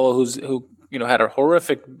was Mbolo who had a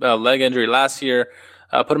horrific leg injury last year.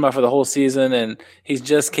 Put him out for the whole season, and he's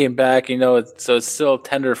just came back, so it's still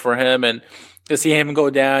tender for him. And to see him go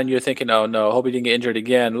down, you're thinking, oh, no, hope he didn't get injured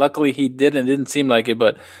again. Luckily, he didn't. It didn't seem like it,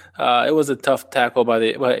 but it was a tough tackle by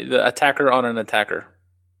the attacker on an attacker.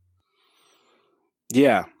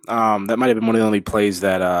 Yeah, that might have been one of the only plays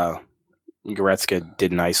that Goretzka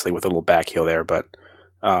did nicely with a little back heel there, but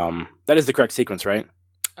that is the correct sequence, right?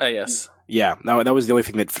 Yes. Yeah, no, that was the only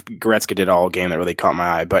thing that Goretzka did all game that really caught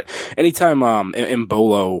my eye. But anytime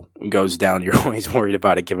Mbolo goes down, you're always worried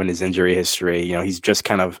about it given his injury history. He's just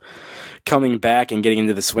kind of coming back and getting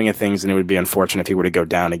into the swing of things, and it would be unfortunate if he were to go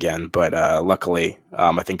down again. But luckily,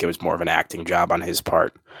 I think it was more of an acting job on his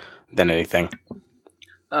part than anything.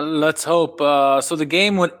 Let's hope. So the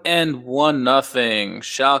game would end 1-0.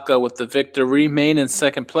 Schalke with the victor remain in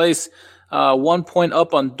second place. 1 point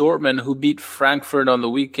up on Dortmund, who beat Frankfurt on the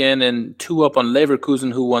weekend, and 2 up on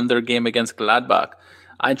Leverkusen, who won their game against Gladbach.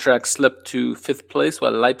 Eintracht slipped to 5th place,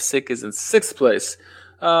 while Leipzig is in 6th place.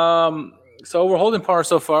 So we're holding par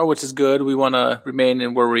so far, which is good. We want to remain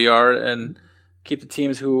in where we are and keep the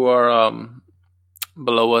teams who are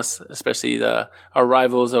below us, especially our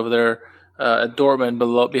rivals over there at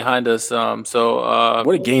Dortmund behind us.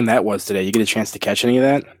 What a game that was today. You get a chance to catch any of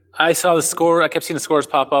that? I saw the score. I kept seeing the scores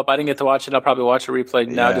pop up. I didn't get to watch it. I'll probably watch a replay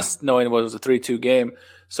now, just knowing it was a 3-2 game.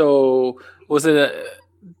 So was it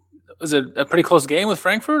a pretty close game with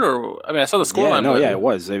Frankfurt? Or I saw the scoreline. It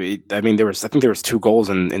was. I think there was 2 goals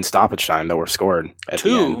in stoppage time that were scored at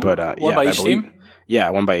the end. But by each team? Yeah,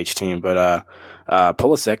 one by each team. But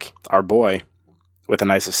Pulisic, our boy, with a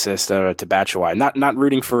nice assist to Batshuayi. Not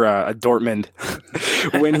rooting for a Dortmund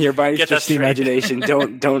win here by any stretch of the imagination.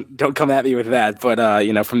 Don't come at me with that. But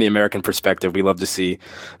from the American perspective, we love to see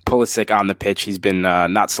Pulisic on the pitch. He's been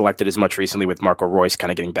not selected as much recently with Marco Reus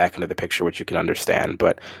kind of getting back into the picture, which you can understand.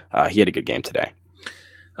 But he had a good game today.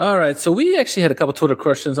 All right, so we actually had a couple Twitter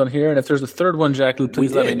questions on here, and if there's a third one, Jack,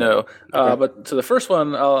 please let me know. Okay. But to the first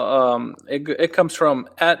one, it comes from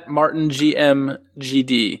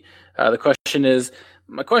 @MartinGMGD. The question is,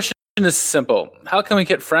 my question is simple. How can we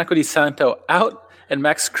get Franco Di Santo out and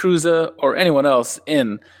Max Kruse or anyone else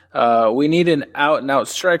in? We need an out-and-out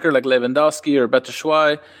striker like Lewandowski or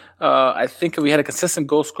Batshuayi. I think if we had a consistent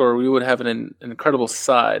goal scorer, we would have an incredible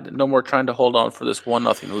side. No more trying to hold on for this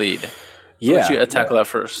 1-0 lead. Yeah, you tackle that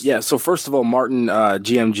first. Yeah, so first of all, Martin,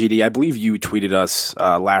 GMGD, I believe you tweeted us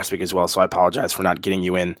last week as well, so I apologize for not getting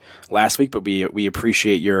you in last week, but we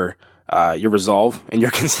appreciate your resolve and your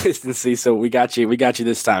consistency, so we got you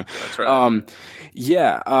this time. That's right.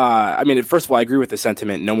 I mean, first of all, I agree with the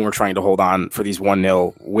sentiment. No more trying to hold on for these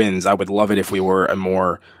 1-0 wins. I would love it if we were a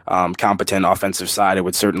more competent offensive side. It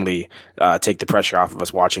would certainly take the pressure off of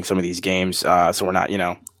us watching some of these games, so we're not,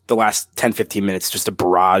 the last 10, 15 minutes, just a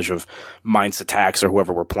barrage of Mainz attacks or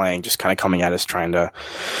whoever we're playing just kind of coming at us trying to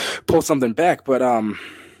pull something back. But,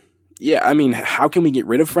 I mean, how can we get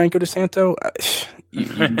rid of Franco Di Santo?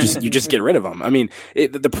 You just get rid of him. I mean,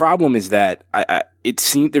 the problem is that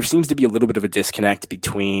there seems to be a little bit of a disconnect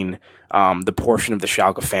between the portion of the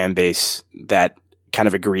Schalke fan base that kind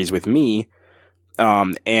of agrees with me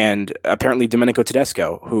and apparently Domenico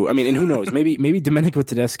Tedesco, who, I mean, and who knows, maybe Domenico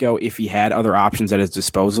Tedesco, if he had other options at his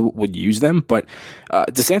disposal, would use them. But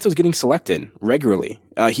Di Santo's getting selected regularly.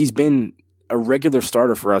 He's been a regular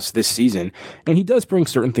starter for us this season, and he does bring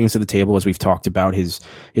certain things to the table, as we've talked about, his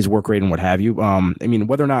work rate and what have you. I mean,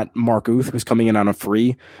 whether or not Mark Uth, who's coming in on a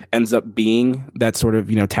free, ends up being that sort of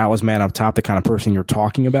talisman up top, the kind of person you're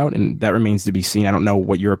talking about, and that remains to be seen. I don't know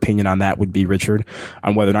what your opinion on that would be, Richard,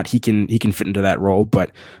 on whether or not he can fit into that role.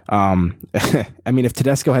 But I mean, if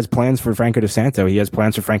Tedesco has plans for Franco Di Santo, he has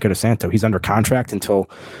plans for Franco Di Santo. He's under contract until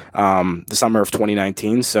the summer of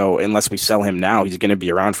 2019. So unless we sell him now, he's going to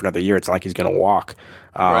be around for another year. It's not like he's going to walk.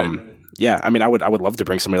 Right. Yeah, I mean, I would love to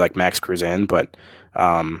bring somebody like Max Kruse in, but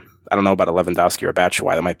I don't know about a Lewandowski or a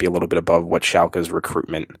Batshuayi. That might be a little bit above what Schalke's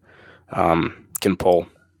recruitment can pull.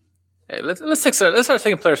 Hey, let's start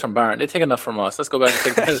taking players from Bayern. They take enough from us. Let's go back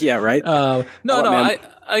and take players. Yeah, right. I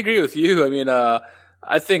agree with you. I mean,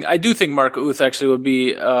 I do think Mark Uth actually would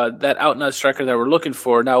be that out-and-out striker that we're looking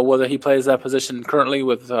for. Now, whether he plays that position currently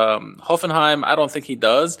with Hoffenheim, I don't think he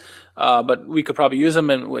does. But we could probably use him,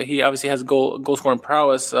 and he obviously has goal-scoring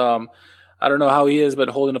prowess. I don't know how he is, but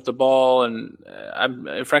holding up the ball, and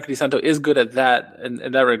Franco Di Santo is good at that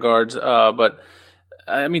in that regards. But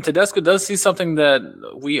I mean, Tedesco does see something that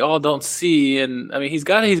we all don't see, and I mean, he's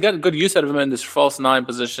got good use out of him in this false nine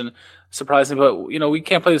position. Surprising, but we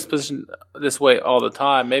can't play this position this way all the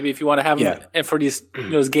time. Maybe if you want to have him, and for these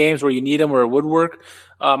those games where you need him, where it would work,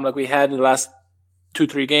 like we had in the last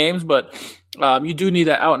 2-3 games. But you do need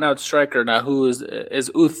an out and out striker. Now, who is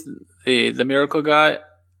Uth the miracle guy?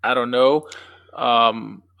 I don't know.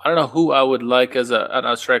 I don't know who I would like as an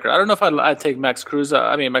out striker. I don't know if I'd take Max Kruse.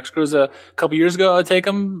 I mean, Max Kruse a couple years ago I'd take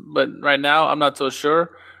him, but right now I'm not so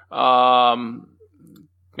sure.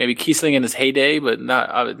 Maybe Kiesling in his heyday, but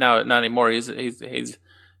not anymore. He's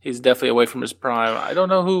definitely away from his prime. I don't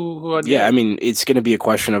know who I'd get. I mean, it's going to be a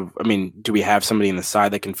question of, do we have somebody in the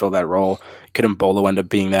side that can fill that role? Could Mbolo end up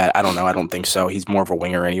being that? I don't know. I don't think so. He's more of a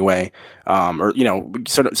winger anyway. Or,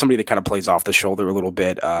 sort of somebody that kind of plays off the shoulder a little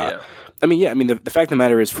bit. The fact of the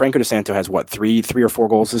matter is Franco Di Santo has what, three or four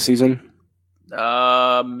goals this season?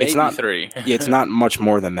 Maybe it's not 3. Yeah, it's not much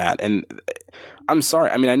more than that. And I'm sorry.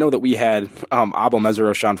 I mean, I know that we had Abel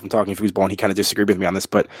Mezaroshan from Talking Foosball, and he kind of disagreed with me on this,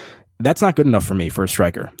 but that's not good enough for me for a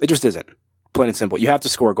striker. It just isn't. Plain and simple. You have to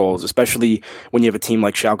score goals, especially when you have a team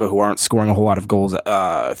like Schalke who aren't scoring a whole lot of goals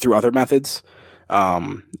through other methods.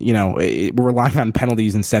 We're relying on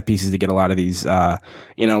penalties and set pieces to get a lot of these.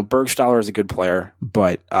 Bergstaller is a good player,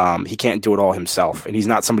 but he can't do it all himself, and he's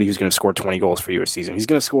not somebody who's going to score 20 goals for you a season. He's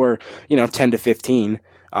going to score, 10 to 15.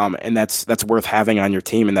 And that's worth having on your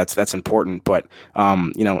team, and that's important. But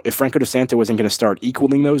if Franco Di Santo isn't going to start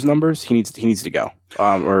equaling those numbers, he needs to go,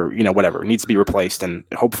 or whatever, it needs to be replaced. And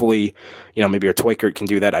hopefully, maybe a Twijkert can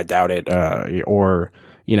do that. I doubt it, or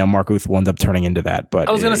Mark Uth will end up turning into that. But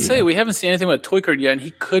I was going to say we haven't seen anything with Twijkert yet, and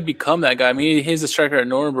he could become that guy. I mean, he's a striker at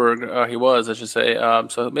Nuremberg. He was, I should say.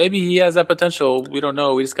 So maybe he has that potential. We don't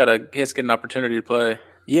know. He has to get an opportunity to play.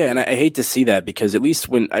 Yeah, and I hate to see that because at least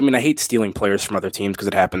I hate stealing players from other teams because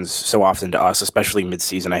it happens so often to us, especially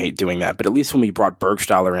midseason. I hate doing that. But at least when we brought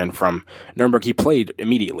Bergstaller in from Nuremberg, he played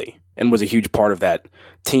immediately and was a huge part of that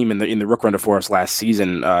team in the Rückrunde for us last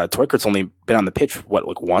season. Teukert's only been on the pitch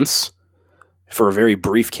once for a very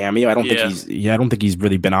brief cameo. I don't think he's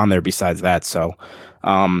really been on there besides that. So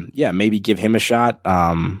maybe give him a shot.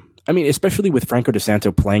 Especially with Franco De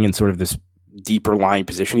Santo playing in sort of this deeper lying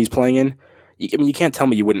position he's playing in. You can't tell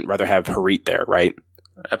me you wouldn't rather have Harit there, right?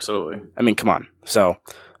 Absolutely. I mean, come on. So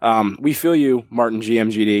we feel you, Martin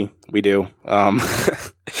GMGD. We do.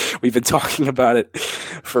 We've been talking about it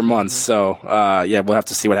for months. So, we'll have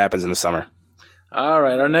to see what happens in the summer. All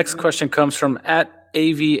right. Our next question comes from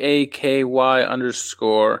 @AVAKY_.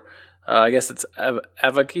 I guess it's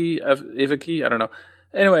Avaki. I don't know.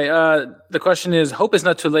 Anyway, the question is, hope it's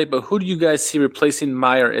not too late, but who do you guys see replacing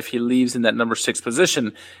Meyer if he leaves in that number 6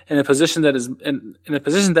 position? In a position that is in a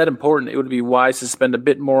position that important, it would be wise to spend a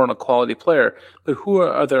bit more on a quality player. But who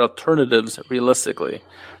are other alternatives realistically?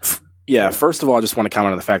 Yeah, first of all, I just want to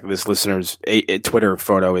comment on the fact that this listener's Twitter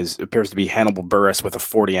photo appears to be Hannibal Buress with a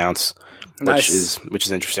 40-ounce, which is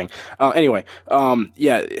interesting.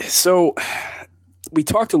 So we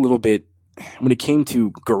talked a little bit when it came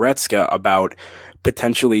to Goretzka about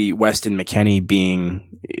potentially Weston McKennie being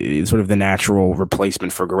sort of the natural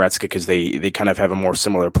replacement for Goretzka because they kind of have a more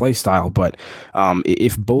similar play style. But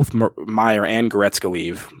if both Meyer and Goretzka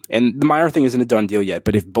leave, and the Meyer thing isn't a done deal yet,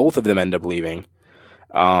 but if both of them end up leaving,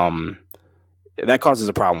 that causes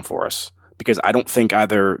a problem for us because I don't think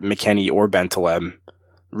either McKennie or Bentaleb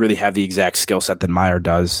really have the exact skill set that Meyer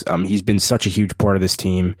does. He's been such a huge part of this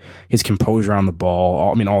team, his composure on the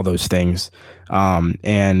ball, all those things.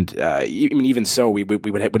 Even so, we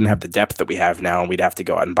wouldn't have the depth that we have now, and we'd have to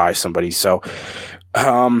go out and buy somebody. So, I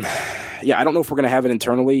don't know if we're going to have it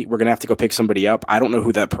internally. We're going to have to go pick somebody up. I don't know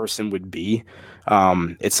who that person would be.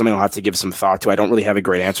 It's something I'll have to give some thought to. I don't really have a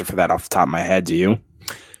great answer for that off the top of my head. Do you?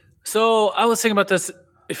 So I was thinking about this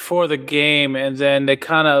before the game, and then they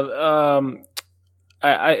kind of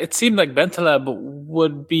it seemed like Bentaleb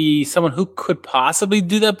would be someone who could possibly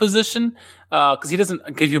do that position because he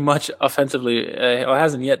doesn't give you much offensively, or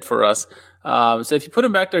hasn't yet for us. So if you put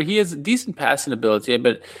him back there, he has decent passing ability,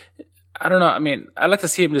 but I don't know. I mean, I'd like to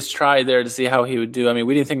see him just try there to see how he would do. I mean,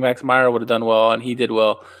 we didn't think Max Meyer would have done well, and he did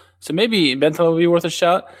well. So maybe Bentaleb would be worth a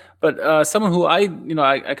shot. But someone who I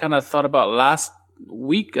kind of thought about last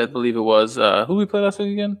week, I believe it was, who we played last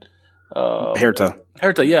week again?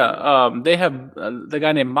 Hertha, yeah. They have the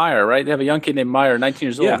guy named Meyer, right? They have a young kid named Meyer, 19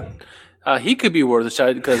 years old. Yeah. He could be worth a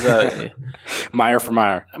shot because Meyer for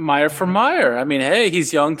Meyer. I mean, hey,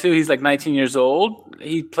 he's young too. He's like 19 years old.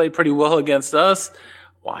 He played pretty well against us.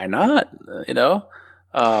 Why not? And the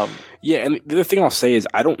other thing I'll say is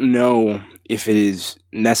I don't know if it is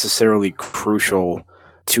necessarily crucial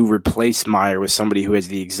to replace Meyer with somebody who has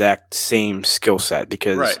the exact same skill set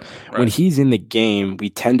because when he's in the game,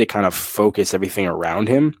 we tend to kind of focus everything around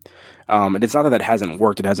him. And it's not that hasn't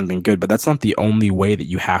worked; it hasn't been good, but that's not the only way that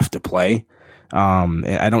you have to play. And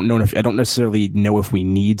I don't necessarily know if we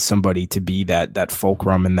need somebody to be that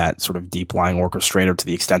fulcrum and that sort of deep lying orchestrator to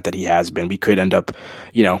the extent that he has been. We could end up,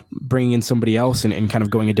 bringing in somebody else and kind of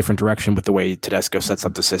going a different direction with the way Tedesco sets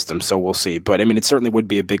up the system. So we'll see. But I mean, it certainly would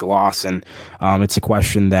be a big loss, and it's a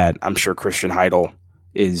question that I'm sure Christian Heidel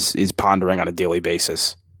is pondering on a daily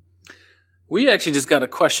basis. We actually just got a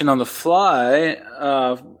question on the fly.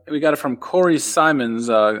 We got it from Corey Simons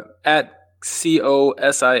at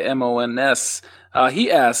COSIMONS.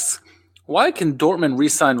 He asks, why can Dortmund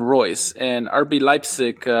re-sign Royce and RB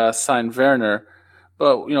Leipzig sign Werner,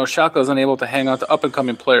 but Schalke is unable to hang on to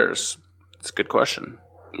up-and-coming players? It's a good question.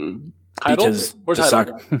 Because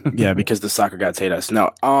because the soccer gods hate us. No,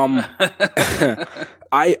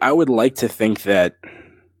 I would like to think that.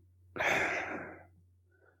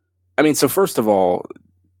 I mean, so first of all,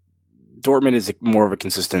 Dortmund is more of a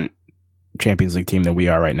consistent Champions League team than we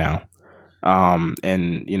are right now. And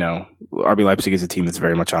RB Leipzig is a team that's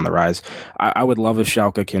very much on the rise. I would love if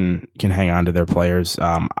Schalke can hang on to their players.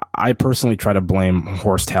 I personally try to blame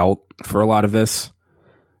Horst Held for a lot of this,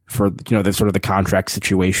 for the sort of the contract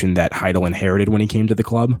situation that Heidel inherited when he came to the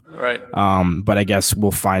club. Right. But I guess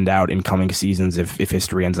we'll find out in coming seasons if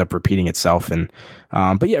history ends up repeating itself. And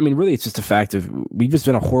but yeah, I mean, really, it's just a fact of we've just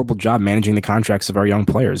done a horrible job managing the contracts of our young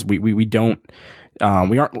players. We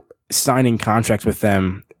aren't signing contracts with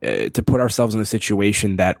them to put ourselves in a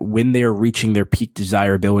situation that when they're reaching their peak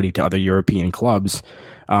desirability to other European clubs,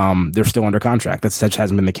 they're still under contract. That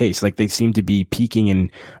hasn't been the case. Like, they seem to be peaking and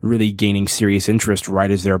really gaining serious interest right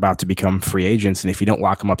as they're about to become free agents. And if you don't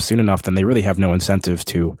lock them up soon enough, then they really have no incentive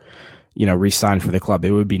to re-sign for the club.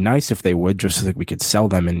 It would be nice if they would, just so that we could sell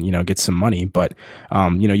them and, get some money. But,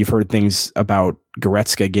 you've heard things about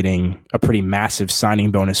Goretzka getting a pretty massive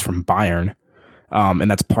signing bonus from Bayern.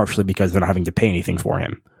 And that's partially because they're not having to pay anything for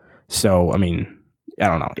him. So, I mean, I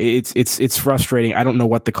don't know. It's frustrating. I don't know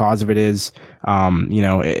what the cause of it is.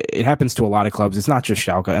 It happens to a lot of clubs. It's not just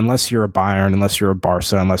Schalke. Unless you're a Bayern, unless you're a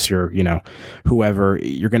Barca, unless you're, whoever,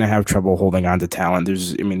 you're going to have trouble holding on to talent.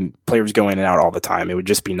 Players go in and out all the time. It would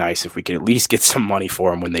just be nice if we could at least get some money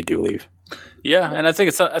for them when they do leave. Yeah, and I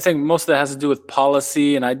think most of that has to do with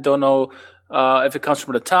policy, and I don't know if it comes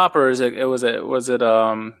from the top or was it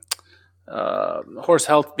horse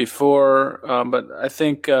health before, but I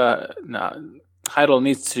think Heidel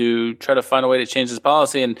needs to try to find a way to change his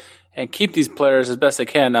policy and keep these players as best they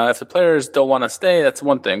can. Now, if the players don't want to stay, that's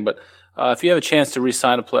one thing. But if you have a chance to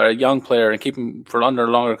re-sign a young player, and keep him for under a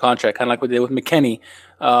longer contract, kind of like we did with McKennie,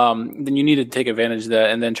 then you need to take advantage of that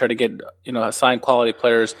and then try to get sign quality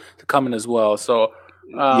players to come in as well. So.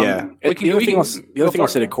 The other thing I'll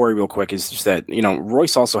say to Corey real quick is just that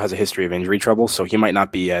Royce also has a history of injury trouble, so he might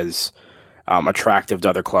not be as attractive to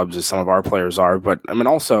other clubs as some of our players are. But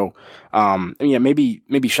also, maybe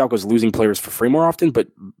Schalke's losing players for free more often, but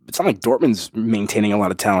it's not like Dortmund's maintaining a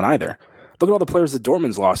lot of talent either. Look at all the players that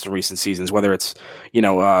Dortmund's lost in recent seasons, whether it's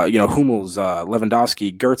Hummels,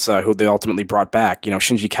 Lewandowski, Goetze, who they ultimately brought back,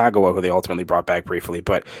 Shinji Kagawa, who they ultimately brought back briefly,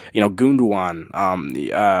 but Gundogan,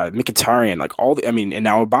 Mkhitaryan, and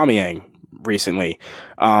now Aubameyang recently.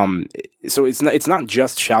 So it's not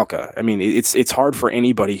just Schalke. I mean, it's hard for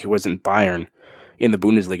anybody who isn't Bayern in the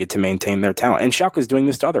Bundesliga to maintain their talent, and Schalke is doing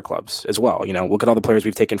this to other clubs as well. Look at all the players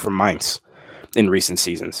we've taken from Mainz in recent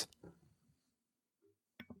seasons.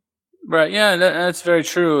 Right. Yeah, that's very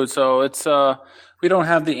true. So it's we don't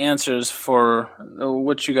have the answers for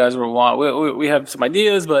what you guys will want. We have some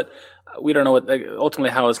ideas, but we don't know ultimately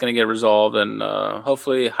how it's going to get resolved. And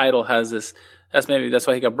hopefully Heidel has this. That's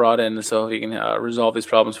why he got brought in, so he can resolve these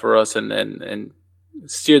problems for us and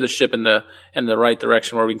steer the ship in the right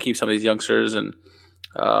direction where we can keep some of these youngsters and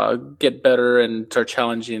get better and start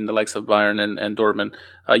challenging the likes of Bayern and Dortmund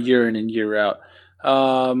year in and year out.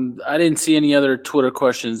 I didn't see any other Twitter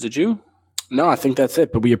questions. Did you? No, I think that's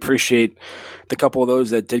it. But we appreciate the couple of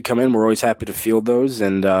those that did come in. We're always happy to field those,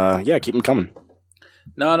 and keep them coming.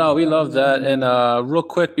 No, we love that. And real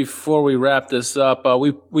quick before we wrap this up,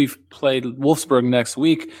 we've played Wolfsburg next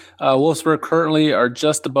week. Wolfsburg currently are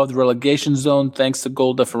just above the relegation zone thanks to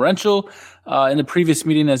goal differential. In the previous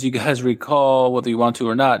meeting, as you guys recall, whether you want to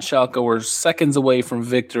or not, Schalke were seconds away from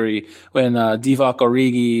victory when Divock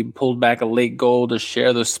Origi pulled back a late goal to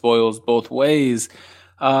share the spoils both ways.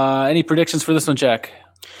 Any predictions for this one, Jack?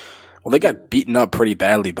 Well, they got beaten up pretty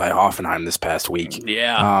badly by Hoffenheim this past week.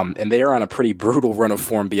 Yeah. And they are on a pretty brutal run of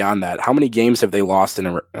form beyond that. How many games have they lost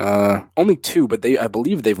in only 2, but I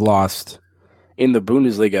believe they've lost in the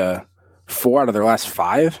Bundesliga 4 out of their last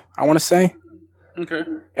 5, I want to say. Okay.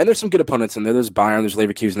 And there's some good opponents in there. There's Bayern, there's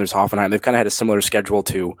Leverkusen, there's Hoffenheim. They've kind of had a similar schedule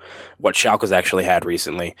to what Schalke's actually had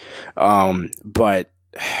recently. But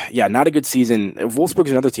yeah, not a good season. Wolfsburg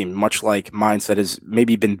is another team, much like Mainz, that has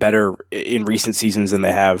maybe been better in recent seasons than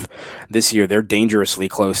they have this year. They're dangerously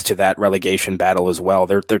close to that relegation battle as well.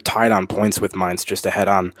 They're tied on points with Mainz, just ahead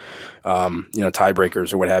on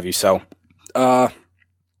tiebreakers or what have you. So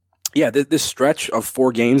this stretch of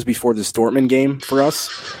 4 games before this Dortmund game for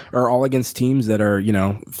us are all against teams that are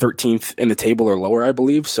 13th in the table or lower, I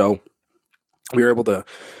believe. So we were able to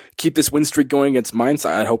keep this win streak going against Mainz.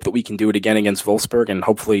 I hope that we can do it again against Wolfsburg, and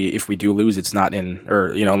hopefully if we do lose, it's not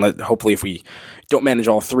hopefully if we don't manage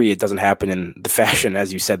all 3, it doesn't happen in the fashion,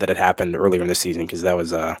 as you said, that it happened earlier in the season, because that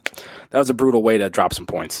was a brutal way to drop some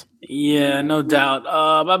points. Yeah, no doubt.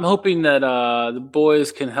 I'm hoping that the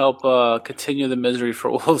boys can help continue the misery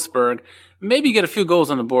for Wolfsburg. Maybe get a few goals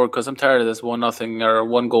on the board, because I'm tired of this 1-0 or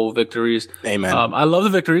 1-goal victories. Amen. I love the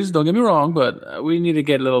victories, don't get me wrong, but we need to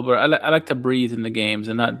get a little bit. I like to breathe in the games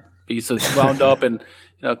and not be so wound up and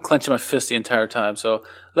clenching my fist the entire time. So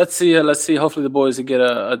let's see. Hopefully the boys will get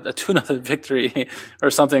a 2-0 victory or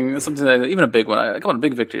something like, even a big one. Come on, a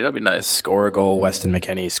big victory. That'd be nice. Score a goal, Weston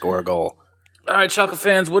McKennie. Score a goal. All right, Schalke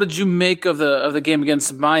fans, what did you make of the game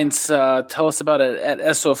against Mainz? Tell us about it at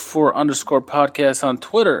SO4_podcast on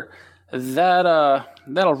Twitter.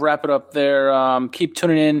 That'll wrap it up there. Keep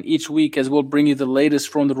tuning in each week as we'll bring you the latest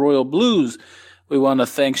from the Royal Blues. We want to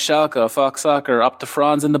thank Schalke, Fox Soccer, Up to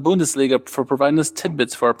Franz, and the Bundesliga for providing us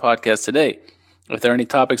tidbits for our podcast today. If there are any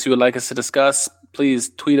topics you would like us to discuss,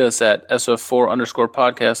 please tweet us at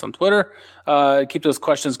SF4_podcast on Twitter. Keep those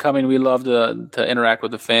questions coming. We love to interact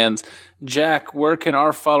with the fans. Jack, where can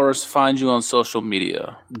our followers find you on social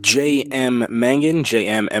media? JM Mangan,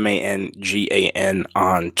 JMMangan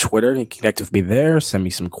on Twitter. You can connect with me there, send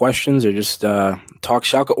me some questions, or just talk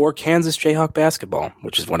Schalke or Kansas Jayhawk basketball,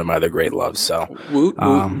 which is one of my other great loves. So,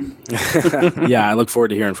 yeah, I look forward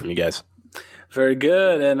to hearing from you guys. Very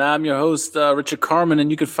good. And I'm your host, Richard Carmen, and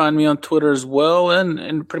you can find me on Twitter as well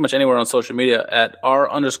and pretty much anywhere on social media at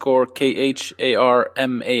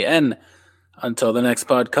R_KHARMAN. Until the next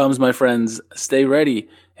pod comes, my friends, stay ready,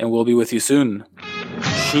 and we'll be with you soon.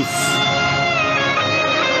 Tschüss.